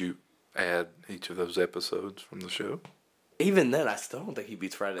 Would you add each of those episodes from the show? Even then, I still don't think he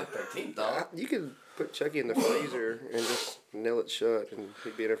beats Friday the 13th, dog. You could put Chucky in the freezer and just nail it shut, and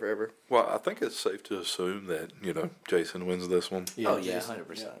he'd be in there forever. Well, I think it's safe to assume that, Jason wins this one. Oh, yeah, Jason.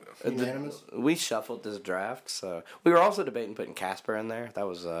 100%. Yeah. Unanimous? We shuffled this draft, so we were also debating putting Casper in there. That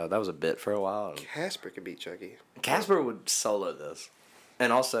was a bit for a while. And Casper could beat Chucky. Casper would solo this,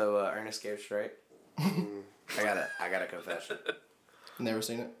 and also Ernest Scared Straight. I got a confession. Never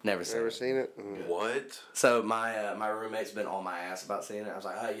seen it. Never seen Never it. seen it? Mm. What? So my roommate's been on my ass about seeing it. I was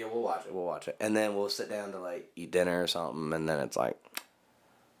like, oh yeah, we'll watch it, and then we'll sit down to like eat dinner or something, and then it's like,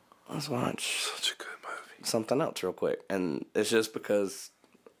 let's watch Such a good movie. something else real quick, and it's just because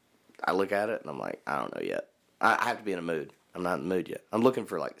I look at it and I'm like, I don't know yet. I have to be in a mood. I'm not in the mood yet. I'm looking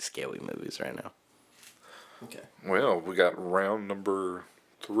for like scary movies right now. Okay. Well, we got round number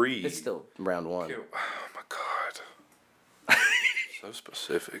 3. It's still round 1. Oh my god. So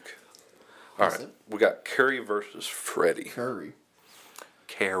specific. All right, we got Carrie versus Freddy. Curry.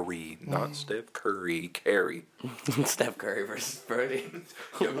 Carrie, not Steph Curry. Carrie. Steph Curry versus Freddy.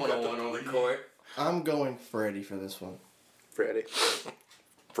 1-on-1 on the court. I'm going Freddy for this one. Freddy.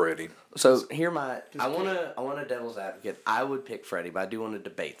 Freddy. So I want a devil's advocate. I would pick Freddy, but I do want to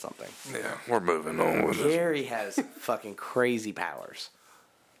debate something. Yeah, we're moving on with this. Gary has fucking crazy powers.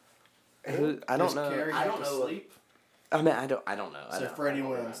 I don't Does know. Carrie I have don't to know. sleep? I mean, I don't know. So Freddy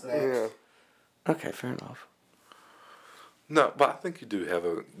wins. Next. Yeah. Okay, fair enough. No, but I think you do have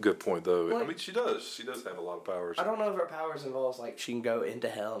a good point, though. I Like- mean, she does. She does have a lot of powers. I don't know if her powers involves like she can go into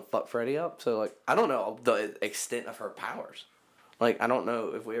hell and fuck Freddy up. So like, I don't know the extent of her powers. Like, I don't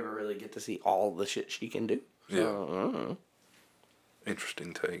know if we ever really get to see all the shit she can do. So, Yeah. I don't know.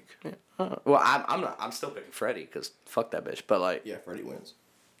 Interesting take. Well, I'm still picking Freddy because fuck that bitch. But like, Yeah, Freddy wins.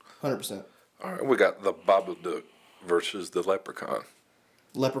 100%. All right, we got the Babadook versus the Leprechaun.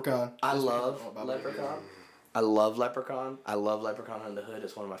 Leprechaun. I Just love because- oh, Bobby. Leprechaun. I love Leprechaun. I love Leprechaun in the Hood.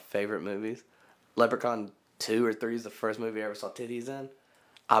 It's one of my favorite movies. Leprechaun 2 or 3 is the first movie I ever saw titties in.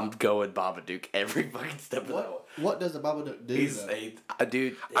 I'm going Babadook every fucking step of the way. What does the Babadook do? He's though? a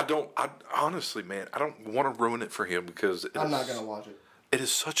dude. I honestly, man, I don't want to ruin it for him because I'm not gonna watch it. It is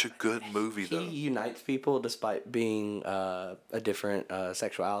such a good movie, He though. unites people despite being a different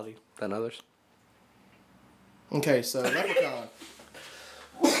sexuality than others. Okay, so Leprechaun.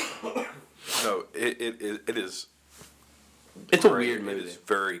 No, it is. It's a great. weird movie. It is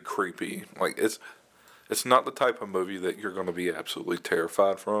very creepy. Like it's not the type of movie that you're going to be absolutely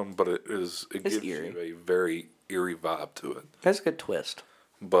terrified from, but it is. It It's gives eerie. you a very eerie vibe to it. That's a good twist.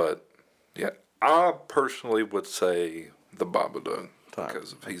 But yeah, I personally would say the Babadook Fine.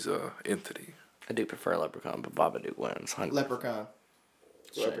 because he's a entity. I do prefer Leprechaun, but Babadook wins. 100%. Leprechaun.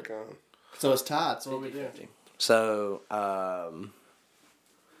 Leprechaun. So it's tied. So what we do? So, I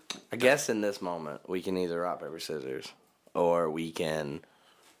guess in this moment, we can either rock, paper, scissors, or we can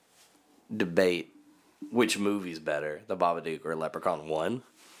debate which movie's better, The Babadook or Leprechaun 1.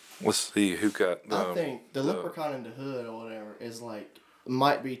 Let's see who got. I think the Leprechaun in the Hood or whatever is like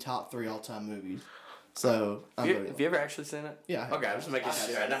might be top 3 all-time movies. So I'm voting. Have you ever actually seen it? Yeah, I have. Okay, I'm just making I have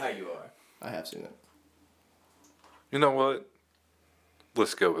sure. I know how you are. I have seen it. You know what?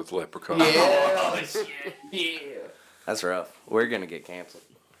 Let's go with Leprechaun. Oh, shit. Yeah. That's rough. We're going to get canceled.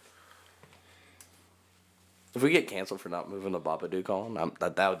 If we get canceled for not moving the Babadook on,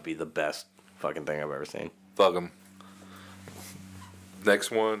 that would be the best fucking thing I've ever seen. Fuck 'em.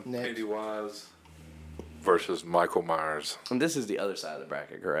 Next one, Next. Pennywise versus Michael Myers. And this is the other side of the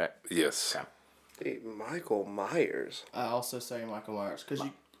bracket, correct? Yes. Okay. Dude, Michael Myers. I also say Michael Myers because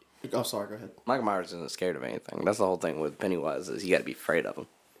you. Oh, sorry. Go ahead. Michael Myers isn't scared of anything. That's the whole thing with Pennywise is you got to be afraid of him.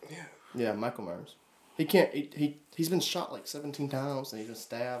 Yeah. Yeah, Michael Myers. He can't. He's been shot like 17 times and he's been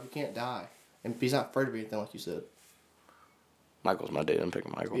stabbed. He can't die, and he's not afraid of anything, like you said. Michael's my dude. I'm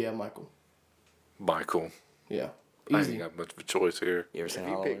picking Michael. Yeah, Michael. Michael. Yeah, I easy. ain't got much of a choice here. You ever seen If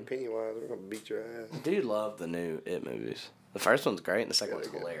you Halloween? pick Pennywise, we're gonna beat your ass. Dude, love the new It movies. The first one's great, and the second Yeah, one's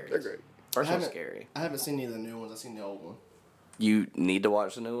they're good. hilarious. They're great. First I one's haven't- scary. I haven't seen any of the new ones. I've seen the old one. You need to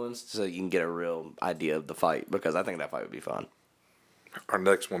watch the new ones so you can get a real idea of the fight, because I think that fight would be fun. Our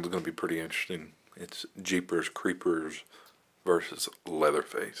next one's going to be pretty interesting. It's Jeepers Creepers versus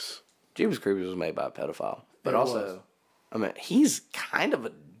Leatherface. Jeepers Creepers was made by a pedophile, but It also, was. I mean, he's kind of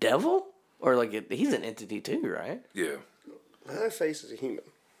a devil, or like he's an entity too, right? Yeah. Leatherface is a human.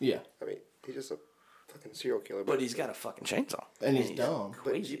 Yeah, I mean, he's just a fucking serial killer. But he's got a fucking chainsaw, and he's dumb.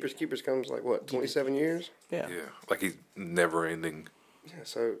 But crazy. Jeepers Keepers comes like what, 27 years? Yeah. Yeah. Like he's never ending. Yeah,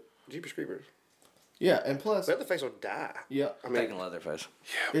 so Jeepers Creepers. Yeah, and plus, Leatherface will die. yeah, I I'm mean, taking Leatherface.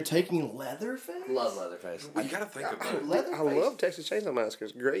 you're taking Leatherface. Love Leatherface. You got to think about it. Leatherface. I love Texas Chainsaw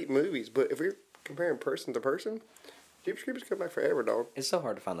Massacres. Great movies. But if we're comparing person to person, Jeepers Creepers come back forever, dog. It's so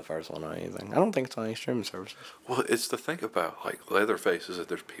hard to find the first one on anything. I don't think it's on any streaming services. Well, it's to think about, like, Leatherface is that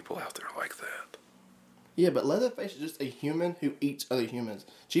there's people out there like that. Yeah, but Leatherface is just a human who eats other humans.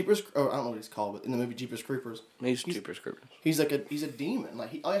 Jeepers, or I don't know what he's called, but in the movie Jeepers Creepers, He's Jeepers Creepers. he's a demon.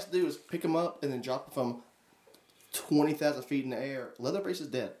 Like all he has to do is pick him up and then drop him from 20,000 feet in the air. Leatherface is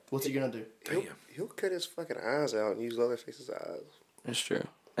dead. What's he gonna do? He'll, Damn. he'll cut his fucking eyes out and use Leatherface's eyes. It's true.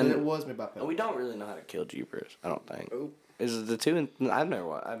 And it And was made by Pepper. we don't really know how to kill Jeepers. I don't think. Nope. Is it the two? I've never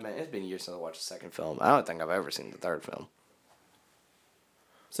watched. I mean, it's been years since I watched the second film. I don't think I've ever seen the third film.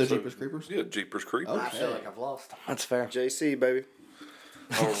 So Jeepers Creepers. Yeah, Jeepers Creepers. Okay. I feel like I've lost. That's fair. JC, baby.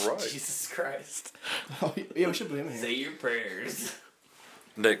 All right. Jesus Christ. Oh, yeah, we should put him in here. Say your prayers.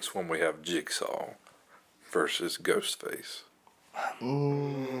 Next one we have Jigsaw versus Ghostface.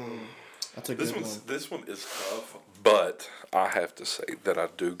 That's a good one. This one is tough, but I have to say that I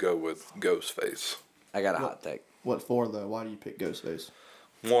do go with Ghostface. I got a hot take. What for though? Why do you pick Ghostface?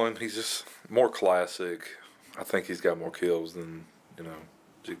 One, he's just more classic. I think he's got more kills than,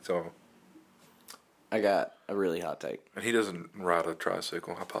 Jigsaw. I got a really hot take. And he doesn't ride a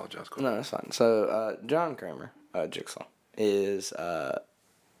tricycle. I apologize. Go No, that's fine. So, John Kramer, Jigsaw, is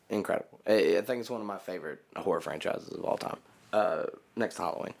incredible. I think it's one of my favorite horror franchises of all time. Next to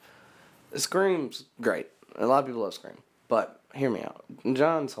Halloween. Scream's great. A lot of people love Scream. But hear me out.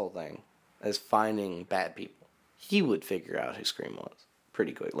 John's whole thing is finding bad people. He would figure out who Scream was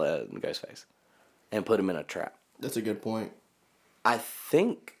pretty quick, Ghostface, and put him in a trap. That's a good point. I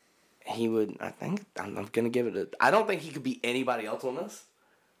think he would. I'm going to give it a. I don't think he could beat anybody else on this.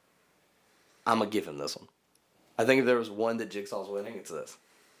 I'm going to give him this one. I think if there was one that Jigsaw's winning, it's this.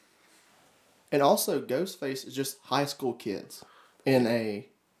 And also, Ghostface is just high school kids in a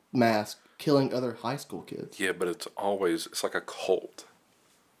mask killing other high school kids. Yeah, but it's like a cult.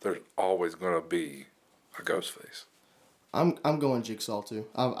 There's always going to be a Ghostface. I'm going Jigsaw too.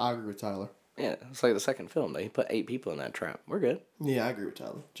 I agree with Tyler. Yeah, it's like the second film. They put 8 people in that trap. We're good. Yeah, I agree with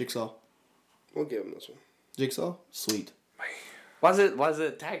Tyler. Jigsaw. We'll give him this one. Jigsaw? Sweet. Why is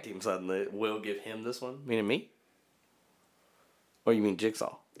it tag team suddenly? We'll give him this one? Meaning me? Or you mean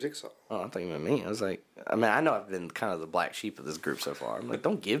Jigsaw? Jigsaw. Oh, I thought you meant me. I was like, I mean, I know I've been kind of the black sheep of this group so far. I'm like,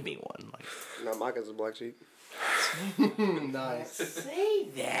 don't give me one. Like, Now Micah's a black sheep. Nice. say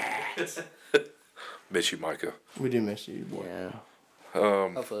that. Miss you, Micah. We do miss you, boy. Yeah.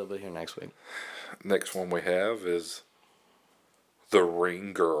 Hopefully they'll be here next week. Next one we have is The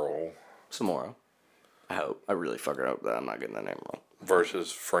Ring Girl Samora. I hope. I really fuck it up that I'm not getting that name wrong.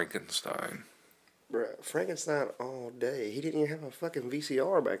 versus Frankenstein. Bruh, Frankenstein all day. He didn't even have a fucking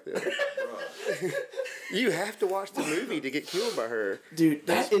VCR back then. You have to watch the movie to get killed by her. Dude,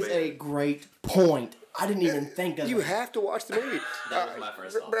 that is a great point. I didn't even think of You it. have to watch the movie. That was my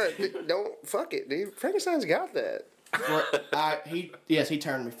first thought. Bruh, don't fuck it, dude. Frankenstein's got that. He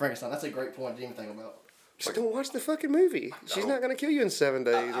turned me Frankenstein. That's a great point. I didn't even think about. Just don't watch the fucking movie. She's not gonna kill you in 7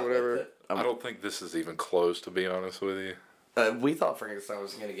 days or whatever. I don't think this is even close, to be honest with you. We thought Frankenstein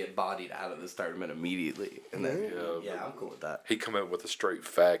was going to get bodied out of this tournament immediately. And then, yeah, I'm cool with that. He come in with a straight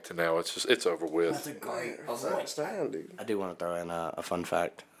fact, and now it's over with. That's a great Frankenstein, dude. I do want to throw in a fun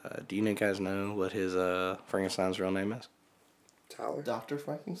fact. Do you guys know what his Frankenstein's real name is? Tyler. Dr.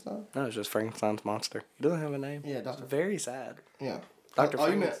 Frankenstein? No, it's just Frankenstein's monster. He doesn't have a name. Yeah, It's Dr. very sad. Yeah. Dr. Oh,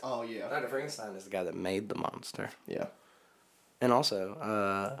 you meant. Frankenstein. Oh, yeah. Dr. Frankenstein is the guy that made the monster. Yeah. And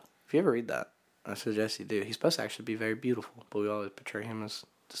also, if you ever read that, I suggest you do. He's supposed to actually be very beautiful, but we always portray him as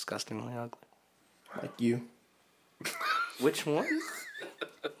disgustingly ugly. Like you. Which one?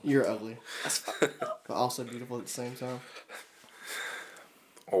 You're ugly. But also beautiful at the same time.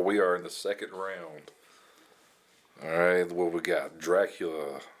 Well, we are in the second round. All right, well, we got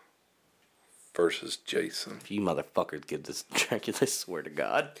Dracula versus Jason. If you motherfuckers give this Dracula, I swear to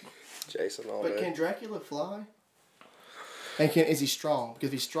God. Jason all But day. can Dracula fly? And is he strong? Because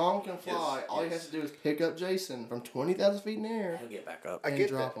if he's strong and can fly, Yes, all he has to do is pick up Jason from 20,000 feet in the air. He'll get back up. I and get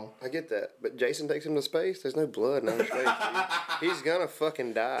drop that. him. I get that. But Jason takes him to space. There's no blood in outer space. Dude. He's gonna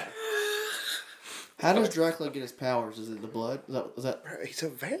fucking die. How does Dracula get his powers? Is it the blood? Is that Bro, he's a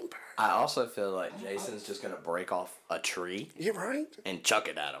vampire. I also feel like Jason's just gonna break off a tree You're right. and chuck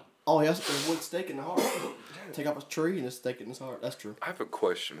it at him. Oh, he has a wood stake in the heart. Take off a tree and just stake it in his heart. That's true. I have a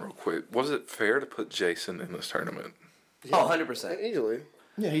question real quick. Was it fair to put Jason in this tournament? Oh, 100%. Easily.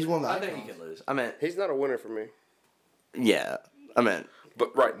 Yeah, he's one of the I think icons. he can lose. I mean, He's not a winner for me. yeah. I mean,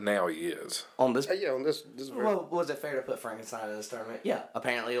 But right now he is. on this. Yeah, on this is very, Well, was it fair to put Frankenstein in this tournament? Yeah,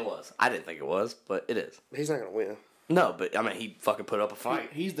 apparently it was. I didn't think it was, but it is. he's not gonna win. No, but I mean, he fucking put up a fight.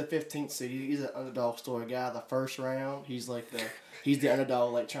 He's the 15th seed. He's an underdog story guy. The first round, he's the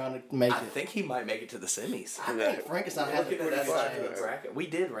underdog, like trying to make I it. think he might make it to the semis. I think Frankenstein has a Looking at pretty that good side of the chance. bracket, we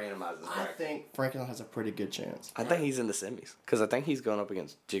did randomize this I bracket. think Frankenstein has a pretty good chance. I think he's in the semis because I think he's going up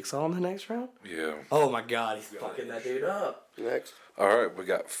against Jigsaw in the next round. Yeah. Oh my God, he's fucking that dude up. Next. All right, we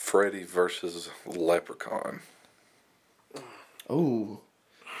got Freddy versus Leprechaun. Ooh,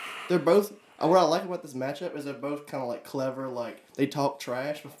 they're both. What I like about this matchup is they're both kind of like clever. Like they talk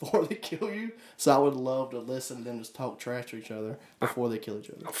trash before they kill you. So I would love to listen to them just talk trash to each other before they kill each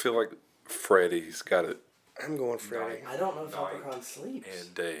other. I feel like Freddy's got it I'm going Freddy. I don't know if Night Leprechaun sleeps.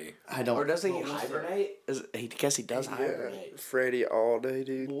 and day. I don't. Or does he well, what's the- hibernate? I guess he does Yeah, hibernate. Freddy all day,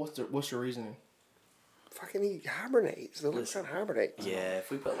 dude. well, what's your reasoning? Fucking he hibernates. The Leprechaun hibernates. Yeah,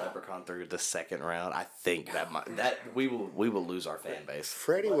 if we put Leprechaun through the second round, I think that we will lose our fan base.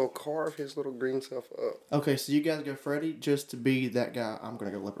 Freddy will carve his little green self up. Okay, so you guys go Freddy just to be that guy. I'm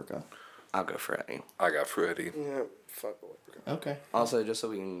gonna go Leprechaun. I'll go Freddy. I got Freddy. Yeah, fuck the Leprechaun. Okay. Also, just so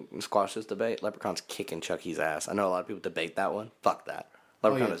we can squash this debate, Leprechaun's kicking Chucky's ass. I know a lot of people debate that one. Fuck that.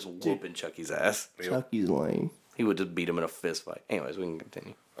 Leprechaun yeah. is whooping Chucky's ass. Chucky's lame. He would just beat him in a fist fight. Anyways, we can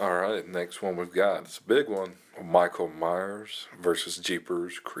continue. All right, next one we've got. It's a big one. Michael Myers versus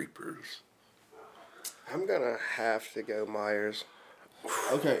Jeepers Creepers. I'm gonna have to go Myers.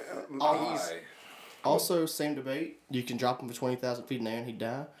 Okay. I, Also, same debate. You can drop him for 20,000 feet in the air and he'd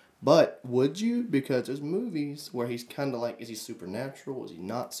die. But would you? Because there's movies where he's kind of like, is he supernatural? Is he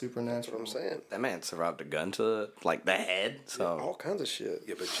not supernatural? That's what I'm saying. That man survived a gun to the head. So All kinds of shit.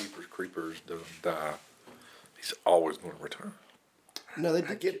 yeah, but Jeepers Creepers doesn't die. He's always going to return. No, they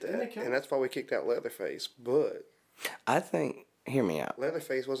I did. get didn't they that, kill and that's why we kicked out Leatherface. But I think. Hear me out.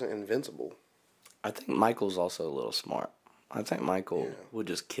 Leatherface wasn't invincible. I think Michael's also a little smart. I think Michael would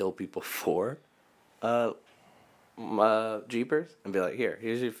just kill people for Jeepers and be like,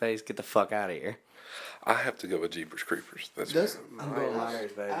 here's your face, get the fuck out of here. I have to go with Jeepers Creepers. That's Does I'm going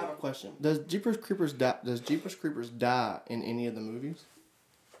Myers, baby. I have a question. Does Jeepers Creepers die? Does Jeepers Creepers die in any of the movies?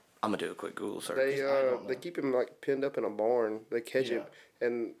 I'm gonna do a quick Google search. They don't they know. keep him like pinned up in a barn. They catch him Yeah.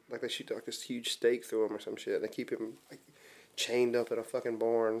 and like they shoot like this huge stake through him or some shit. They keep him like chained up in a fucking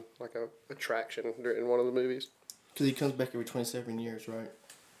barn like a attraction in one of the movies. Because he comes back every 27 years, right?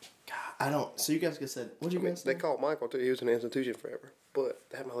 God, I don't. So you guys just said, what I did you mean, guys say? they called Michael too. He was in an institution forever, but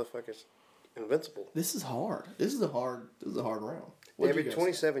that motherfucker's invincible. This is hard. This is a hard round. What did Every you guys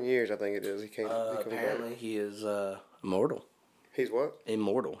 27 years, I think it is. He can't. he comes Apparently, back. he is immortal. He's what?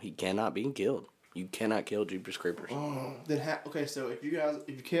 Immortal. He cannot be killed. You cannot kill Jeepers Creepers. Then okay, so if you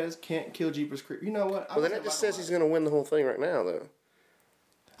guys can't kill Jeepers Creepers, you know what? Well, then it just says he's gonna win the whole thing right now, though.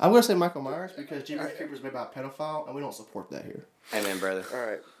 I'm gonna say Michael Myers because Jeepers Creepers is made by a pedophile, and we don't support that here. Amen, brother. All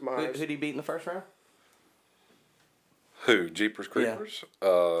right, Myers. Who'd he beat in the first round? Who? Jeepers Creepers?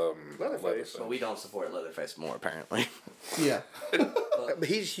 Leatherface. Well, we don't support Leatherface more, apparently. Yeah. But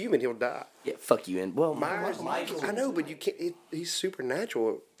he's human. He'll die. Yeah, fuck you. And well, Myers. Michael. I know, but you can't. He's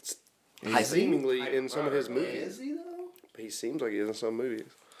supernatural. I see. Seemingly in some of his movies. Is he though? He seems like he is in some movies.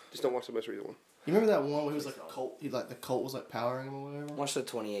 Just don't watch the most recent one. You remember that one where he was like a cult? The cult was like powering him or whatever. Watch the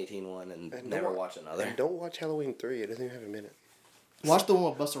 2018 one and And never don't- watch another. And don't watch Halloween 3. It doesn't even have a minute. Watch the one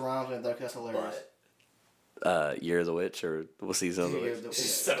with Busta Rhymes in it, though, 'cause that's hilarious. But Year of the Witch or what season of the Yeah, Witch? the-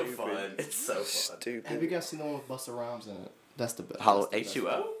 It's yeah. so fun. It's so fun. Stupid. Have you guys seen the one with Busta Rhymes in it? That's the best. Hollow that's the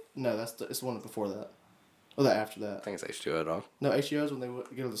best. H2O? No, it's the one before that. Or that after I that. think it's H2O, dog. No, H2O is when they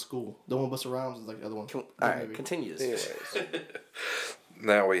go to the school. The one with Busta Rhymes is like the other one. All That right, movie. continue this. Anyways.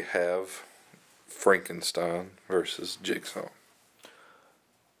 Now we have Frankenstein versus Jigsaw.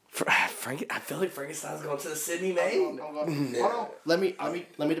 Frank, I feel like Frankenstein's going to the Sydney main. Hold on. Let me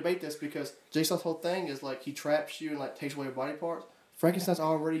debate this because Jason's whole thing is like he traps you and like takes away your body parts. Frankenstein's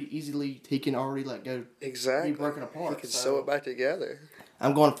already easily, he can already like go Exactly. be broken apart. He can so sew it back together.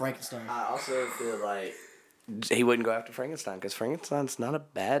 I'm going Frankenstein. I also feel like he wouldn't go after Frankenstein because Frankenstein's not a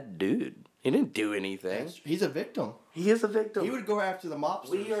bad dude. He didn't do anything. He's a victim. He is a victim. He would go after the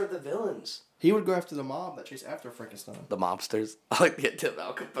mobsters. We are the villains. He would go after the mob that chased after Frankenstein. The mobsters. I like to get Tim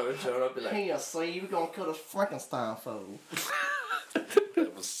Al Capone showing up and like, Hey, see, we gonna kill this Frankenstein fool.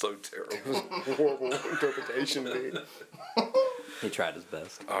 That was so terrible. Horrible interpretation, dude. he tried his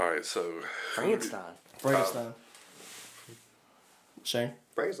best. All right, so Frankenstein. Frankenstein. Shane?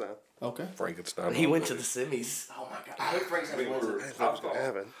 Frankenstein. Okay. Frankenstein. He went to the semis. Oh my god. I hate Frankenstein. I didn't think it was gonna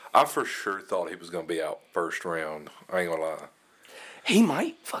happen. I for sure thought he was gonna be out first round. I ain't gonna lie. He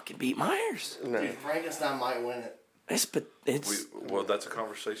might fucking beat Myers. No. Dude, Frankenstein might win it. Well, that's a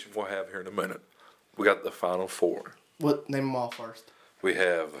conversation we'll have here in a minute. We got the final four. What? Name them all first. We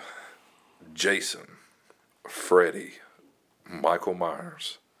have Jason, Freddy, Michael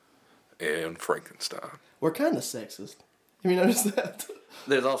Myers, and Frankenstein. We're kind of sexist. Have you noticed that?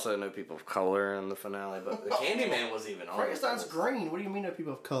 There's also no people of color in the finale, but the Candyman was even on. Frankenstein's green. What do you mean no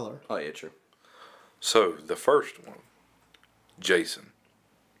people of color? Oh yeah, true. So the first one, Jason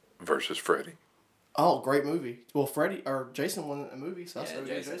versus Freddy. Oh, great movie. Well, Freddy or Jason won a movie, so I Yeah, said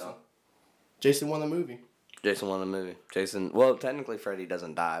Jason. Jason. Jason won the movie. Jason won the movie. Well, technically Freddy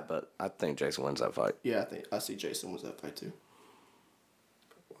doesn't die, but I think Jason wins that fight. Yeah, I see Jason was that fight too.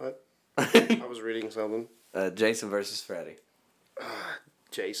 What? I was reading something. Jason versus Freddy.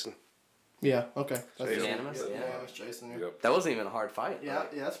 Jason. Yeah. Okay. That's Jason. Unanimous? Yeah. Yeah. Unanimous Jason. Yeah. Yep. That wasn't even a hard fight. Yeah.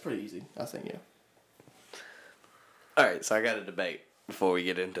 Like- Yeah. That's pretty easy. I think. Yeah. All right, so I got a debate before we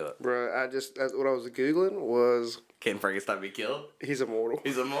get into it. Bruh, that's what I was Googling was Can Frankenstein be killed? he's immortal.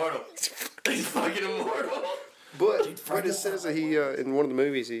 He's immortal. He's fucking immortal. But it says that he, in one of the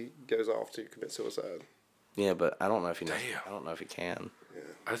movies, he goes off to commit suicide. Yeah, but I don't know if he knows. Damn. I don't know if he can.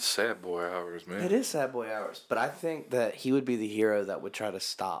 That's sad boy hours, man. It is Sad Boy Hours, but I think that he would be the hero that would try to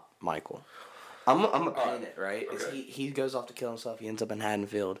stop Michael. I'm gonna paint it right. Is Okay. he goes off to kill himself. He ends up in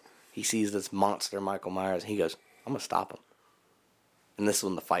Haddonfield. He sees this monster Michael Myers. And he goes, "I'm gonna stop him." And this is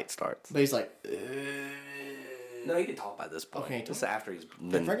when the fight starts. But he's like, No, he can talk by this point. Okay, he This is talk? after he's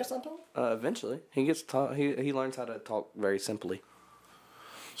Did been. Frankenstein talk? Eventually, he gets taught. He learns how to talk very simply.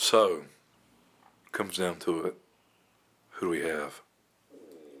 So, comes down to it. Who do we have?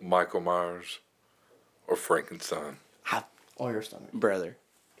 Michael Myers or Frankenstein? Oh, your stomach. Brother,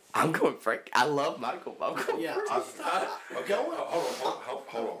 I'm going Frank. I love Michael. I'm going Yeah. Frankenstein.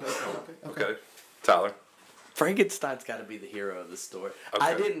 Hold on. Okay. Tyler. Frankenstein's got to be the hero of the story.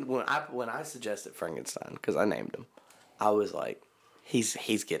 I Okay. didn't when I suggested Frankenstein because I named him. I was like, he's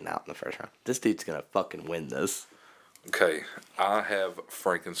getting out in the first round. This dude's gonna fucking win this. Okay. I have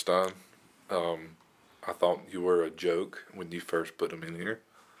Frankenstein. I thought you were a joke when you first put him in here.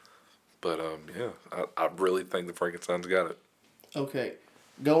 But, yeah. I really think the Frankenstein's got it. Okay.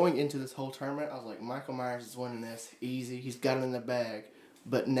 Going into this whole tournament, I was like, Michael Myers is winning this easy. He's got it in the bag.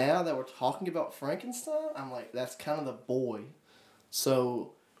 But now that we're talking about Frankenstein, I'm like, that's kind of the boy.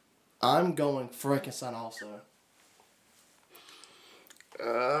 So I'm going Frankenstein also.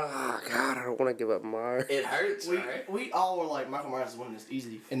 God, I don't want to give up Myers. It hurts, We all were like, Michael Myers is winning this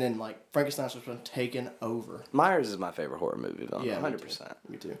easy. And then, like, Frankenstein's just been taken over. Myers is my favorite horror movie, though. Yeah, 100%.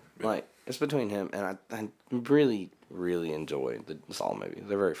 Me too. Like it's between him and I really really enjoy the Saw movies.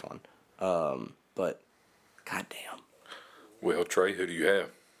 They're very fun. But goddamn, Well, Trey, who do you have?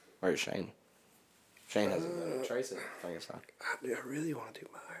 where's Shane? Shane hasn't been. Trace it. Frankenstein. I really want to do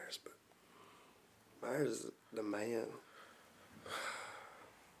Myers, but Myers is the man.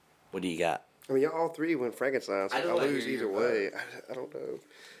 What do you got? I mean, y'all all three went Frankenstein, so I I, just wanna lose hear either your way. I don't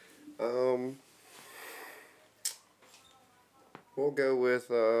know. We'll go with,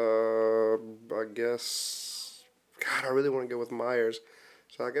 I guess, God, I really want to go with Myers.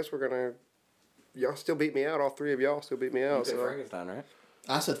 So I guess we're going to, y'all still beat me out. All three of y'all still beat me You out. said So Frankenstein, right?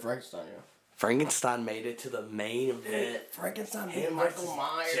 I said Frankenstein, yeah. Frankenstein made it to the main event. Frankenstein Him beat Michael versus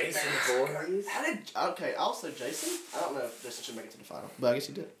Myers. Jason Voorhees. How did... Okay, I'll say Jason. I don't know if Jason should make it to the final, but I guess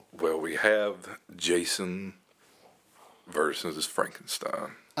he did. Well, we have Jason versus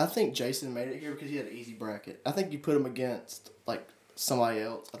Frankenstein. I think Jason made it here because he had an easy bracket. I think you put him against, like, somebody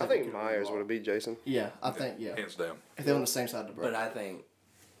else. I think Myers would have beat Jason. Yeah, I think, yeah. Hands down. If they're on the same side of the But bracket.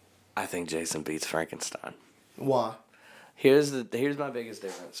 I think Jason beats Frankenstein. Why? Here's my biggest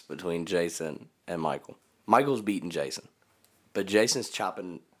difference between Jason and Michael. Michael's beating Jason, but Jason's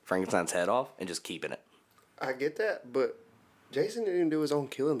chopping Frankenstein's head off and just keeping it. I get that, but Jason didn't even do his own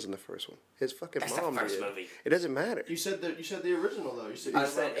killings in the first one. His fucking That's the mom first did. movie. It doesn't matter. You said the original, though. You said I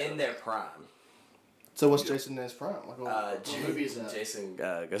said in their prime. So what's Jason in his prime? Like, what movie is that? Jason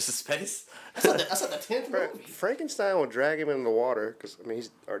Goes to Space. That's not the 10th movie. Frankenstein will drag him in the water because I mean he's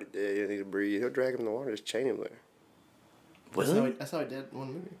already dead. He doesn't need to breathe. He'll drag him in the water, just chain him there. That's how he did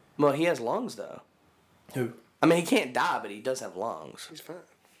one movie. Well, he has lungs though. Who? I mean, he can't die, but he does have lungs. He's fine.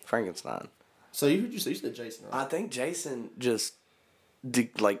 Frankenstein. So you said Jason, right? I think Jason just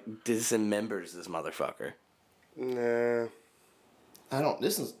dismembers this motherfucker Nah. I don't.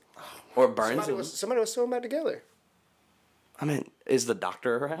 This is. or burns Somebody him. was sewing back together. I mean, is the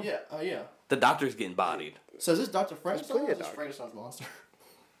doctor around? Yeah. Yeah. The doctor's getting bodied. So is this Dr. Frankenstein or plenty is of this doctors. Frankenstein's monster?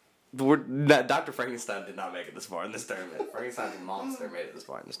 Dr. Frankenstein did not make it this far in this tournament. Frankenstein's monster made it this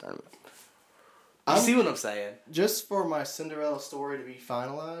far in this tournament. You see what I'm saying? Just for my Cinderella story to be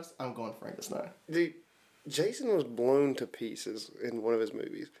finalized, I'm going Frankenstein. Dude, Jason was blown to pieces in one of his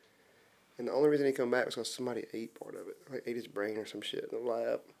movies. And the only reason he come back was because somebody ate part of it. Like ate his brain or some shit in the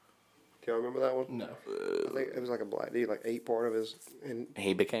lab. Do y'all remember that one? No. I think it was like a black dude, like ate part of his, and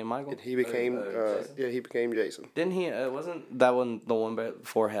He became Michael. he became, Jason? he became Jason. Didn't he? Wasn't that one the one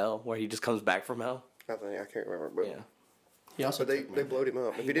before Hell, where he just comes back from Hell? I can't remember, but Yeah. He also. but they blowed him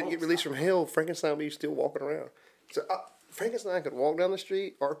up. If he didn't get released from hell, Frankenstein would be still walking around. So Frankenstein could walk down the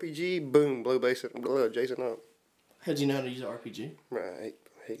street, RPG, boom, blow Jason up. How'd you know how to use an RPG? Right,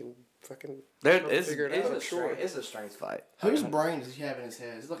 he can fucking There is figure it out. Sure. it's a strength fight. Whose brain does he have in his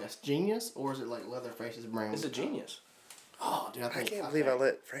head? Is it like a genius or is it like Leatherface's brain? It's a genius. Oh, dude, I can't believe I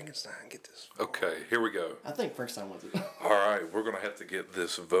let Frankenstein get this. Okay, here we go. I think Frankenstein wins it. All right, we're gonna have to get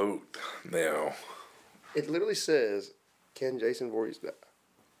this vote now. It literally says, "Can Jason Voorhees die?"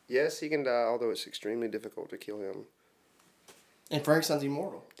 Yes, he can die, although it's extremely difficult to kill him. And Frankenstein's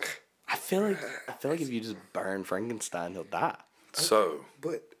immortal. I feel like if you just burn Frankenstein, he'll die. So,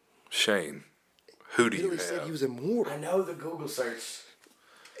 But Shane, who do it you literally said have? he was immortal. know the Google search.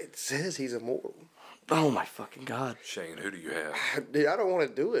 It says he's immortal. Oh my fucking god! Shane, who do you have? Dude, I don't want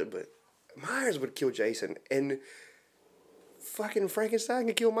to do it, but Myers would kill Jason, and fucking Frankenstein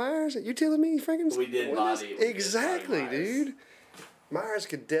could kill Myers. You telling me Frankenstein? We did What is- body- we did Exactly, body Myers. dude. Myers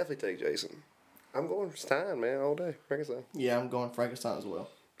could definitely take Jason. I'm going Stein, man, all day. Frankenstein. Yeah, I'm going Frankenstein as well.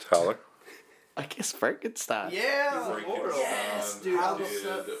 Tyler? I guess Frankenstein. Yeah! Frankenstein Yes, dude. I was did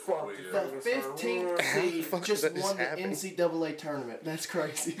so win. The 15th seed fuck just did this won the happen? NCAA tournament. That's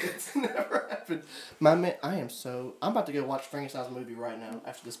crazy. That's never happened. My man, I'm about to go watch Frankenstein's movie right now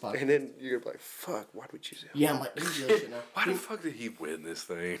after this podcast. And then you're gonna be like, fuck, why'd we choose him? Yeah, I'm like, this is shit now. Why the fuck did he win this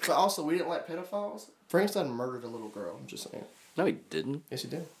thing? But also, we didn't like pedophiles. Frankenstein murdered a little girl. I'm just saying. No, he didn't. Yes, he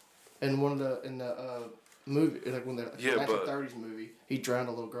did. In one of the movie, like when the Yeah, but- 1930s movie, he drowned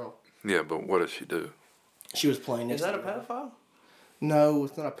a little girl. Yeah, but what does she do? She was playing. Is next that a to her. pedophile? No,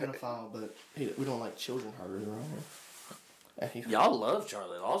 it's not a pedophile, but we don't like children hurters around here. And he- Y'all love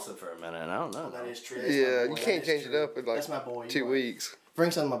Charlie Lawson for a minute. I don't know. That is true. That's my Yeah, boy. you That can't is change true. it up in like That's my boy. 2 You're right. weeks.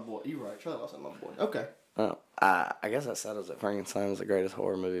 Frankstein's my boy. You're right. Charlie Lawson's my boy. Okay. Oh, I guess that settles it. Frankenstein is the greatest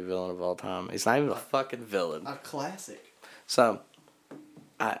horror movie villain of all time. He's not even a fucking villain. A classic. So,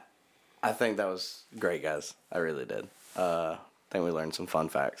 I think that was great, guys. I really did. I think we learned some fun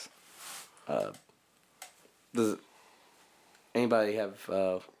facts. Does anybody have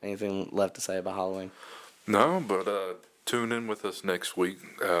anything left to say about Halloween? No, but tune in with us next week.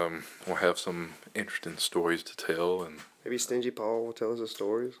 We'll have some interesting stories to tell, and Maybe Stingy Paul will tell us his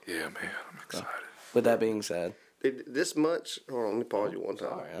stories. yeah, man, I'm excited. With that being said, This much. Hold on, let me pause you one time.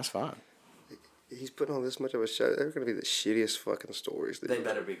 sorry, that's fine. He's putting on this much of a show. They're gonna be the shittiest fucking stories. They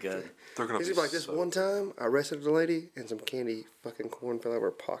better be good. They're gonna He's be gonna be like, this so- one time I arrested a lady and some candy fucking corn fell out of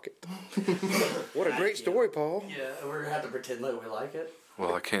her pocket. What a great story, Paul. Yeah, we're gonna have to pretend like we like it.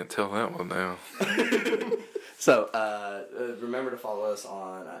 Well, I can't tell that one now. So, remember to follow us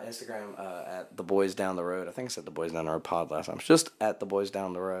on Instagram at The Boys Down the Road. I think I said The Boys Down the Road pod last time. It's just at The Boys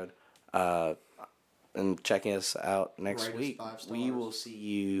Down the Road. And checking us out next Rate us week. 5 stars. We will see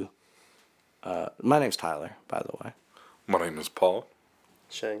you. My name's Tyler, by the way. My name is Paul.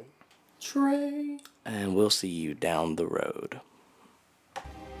 Shane. Trey. And we'll see you down the road.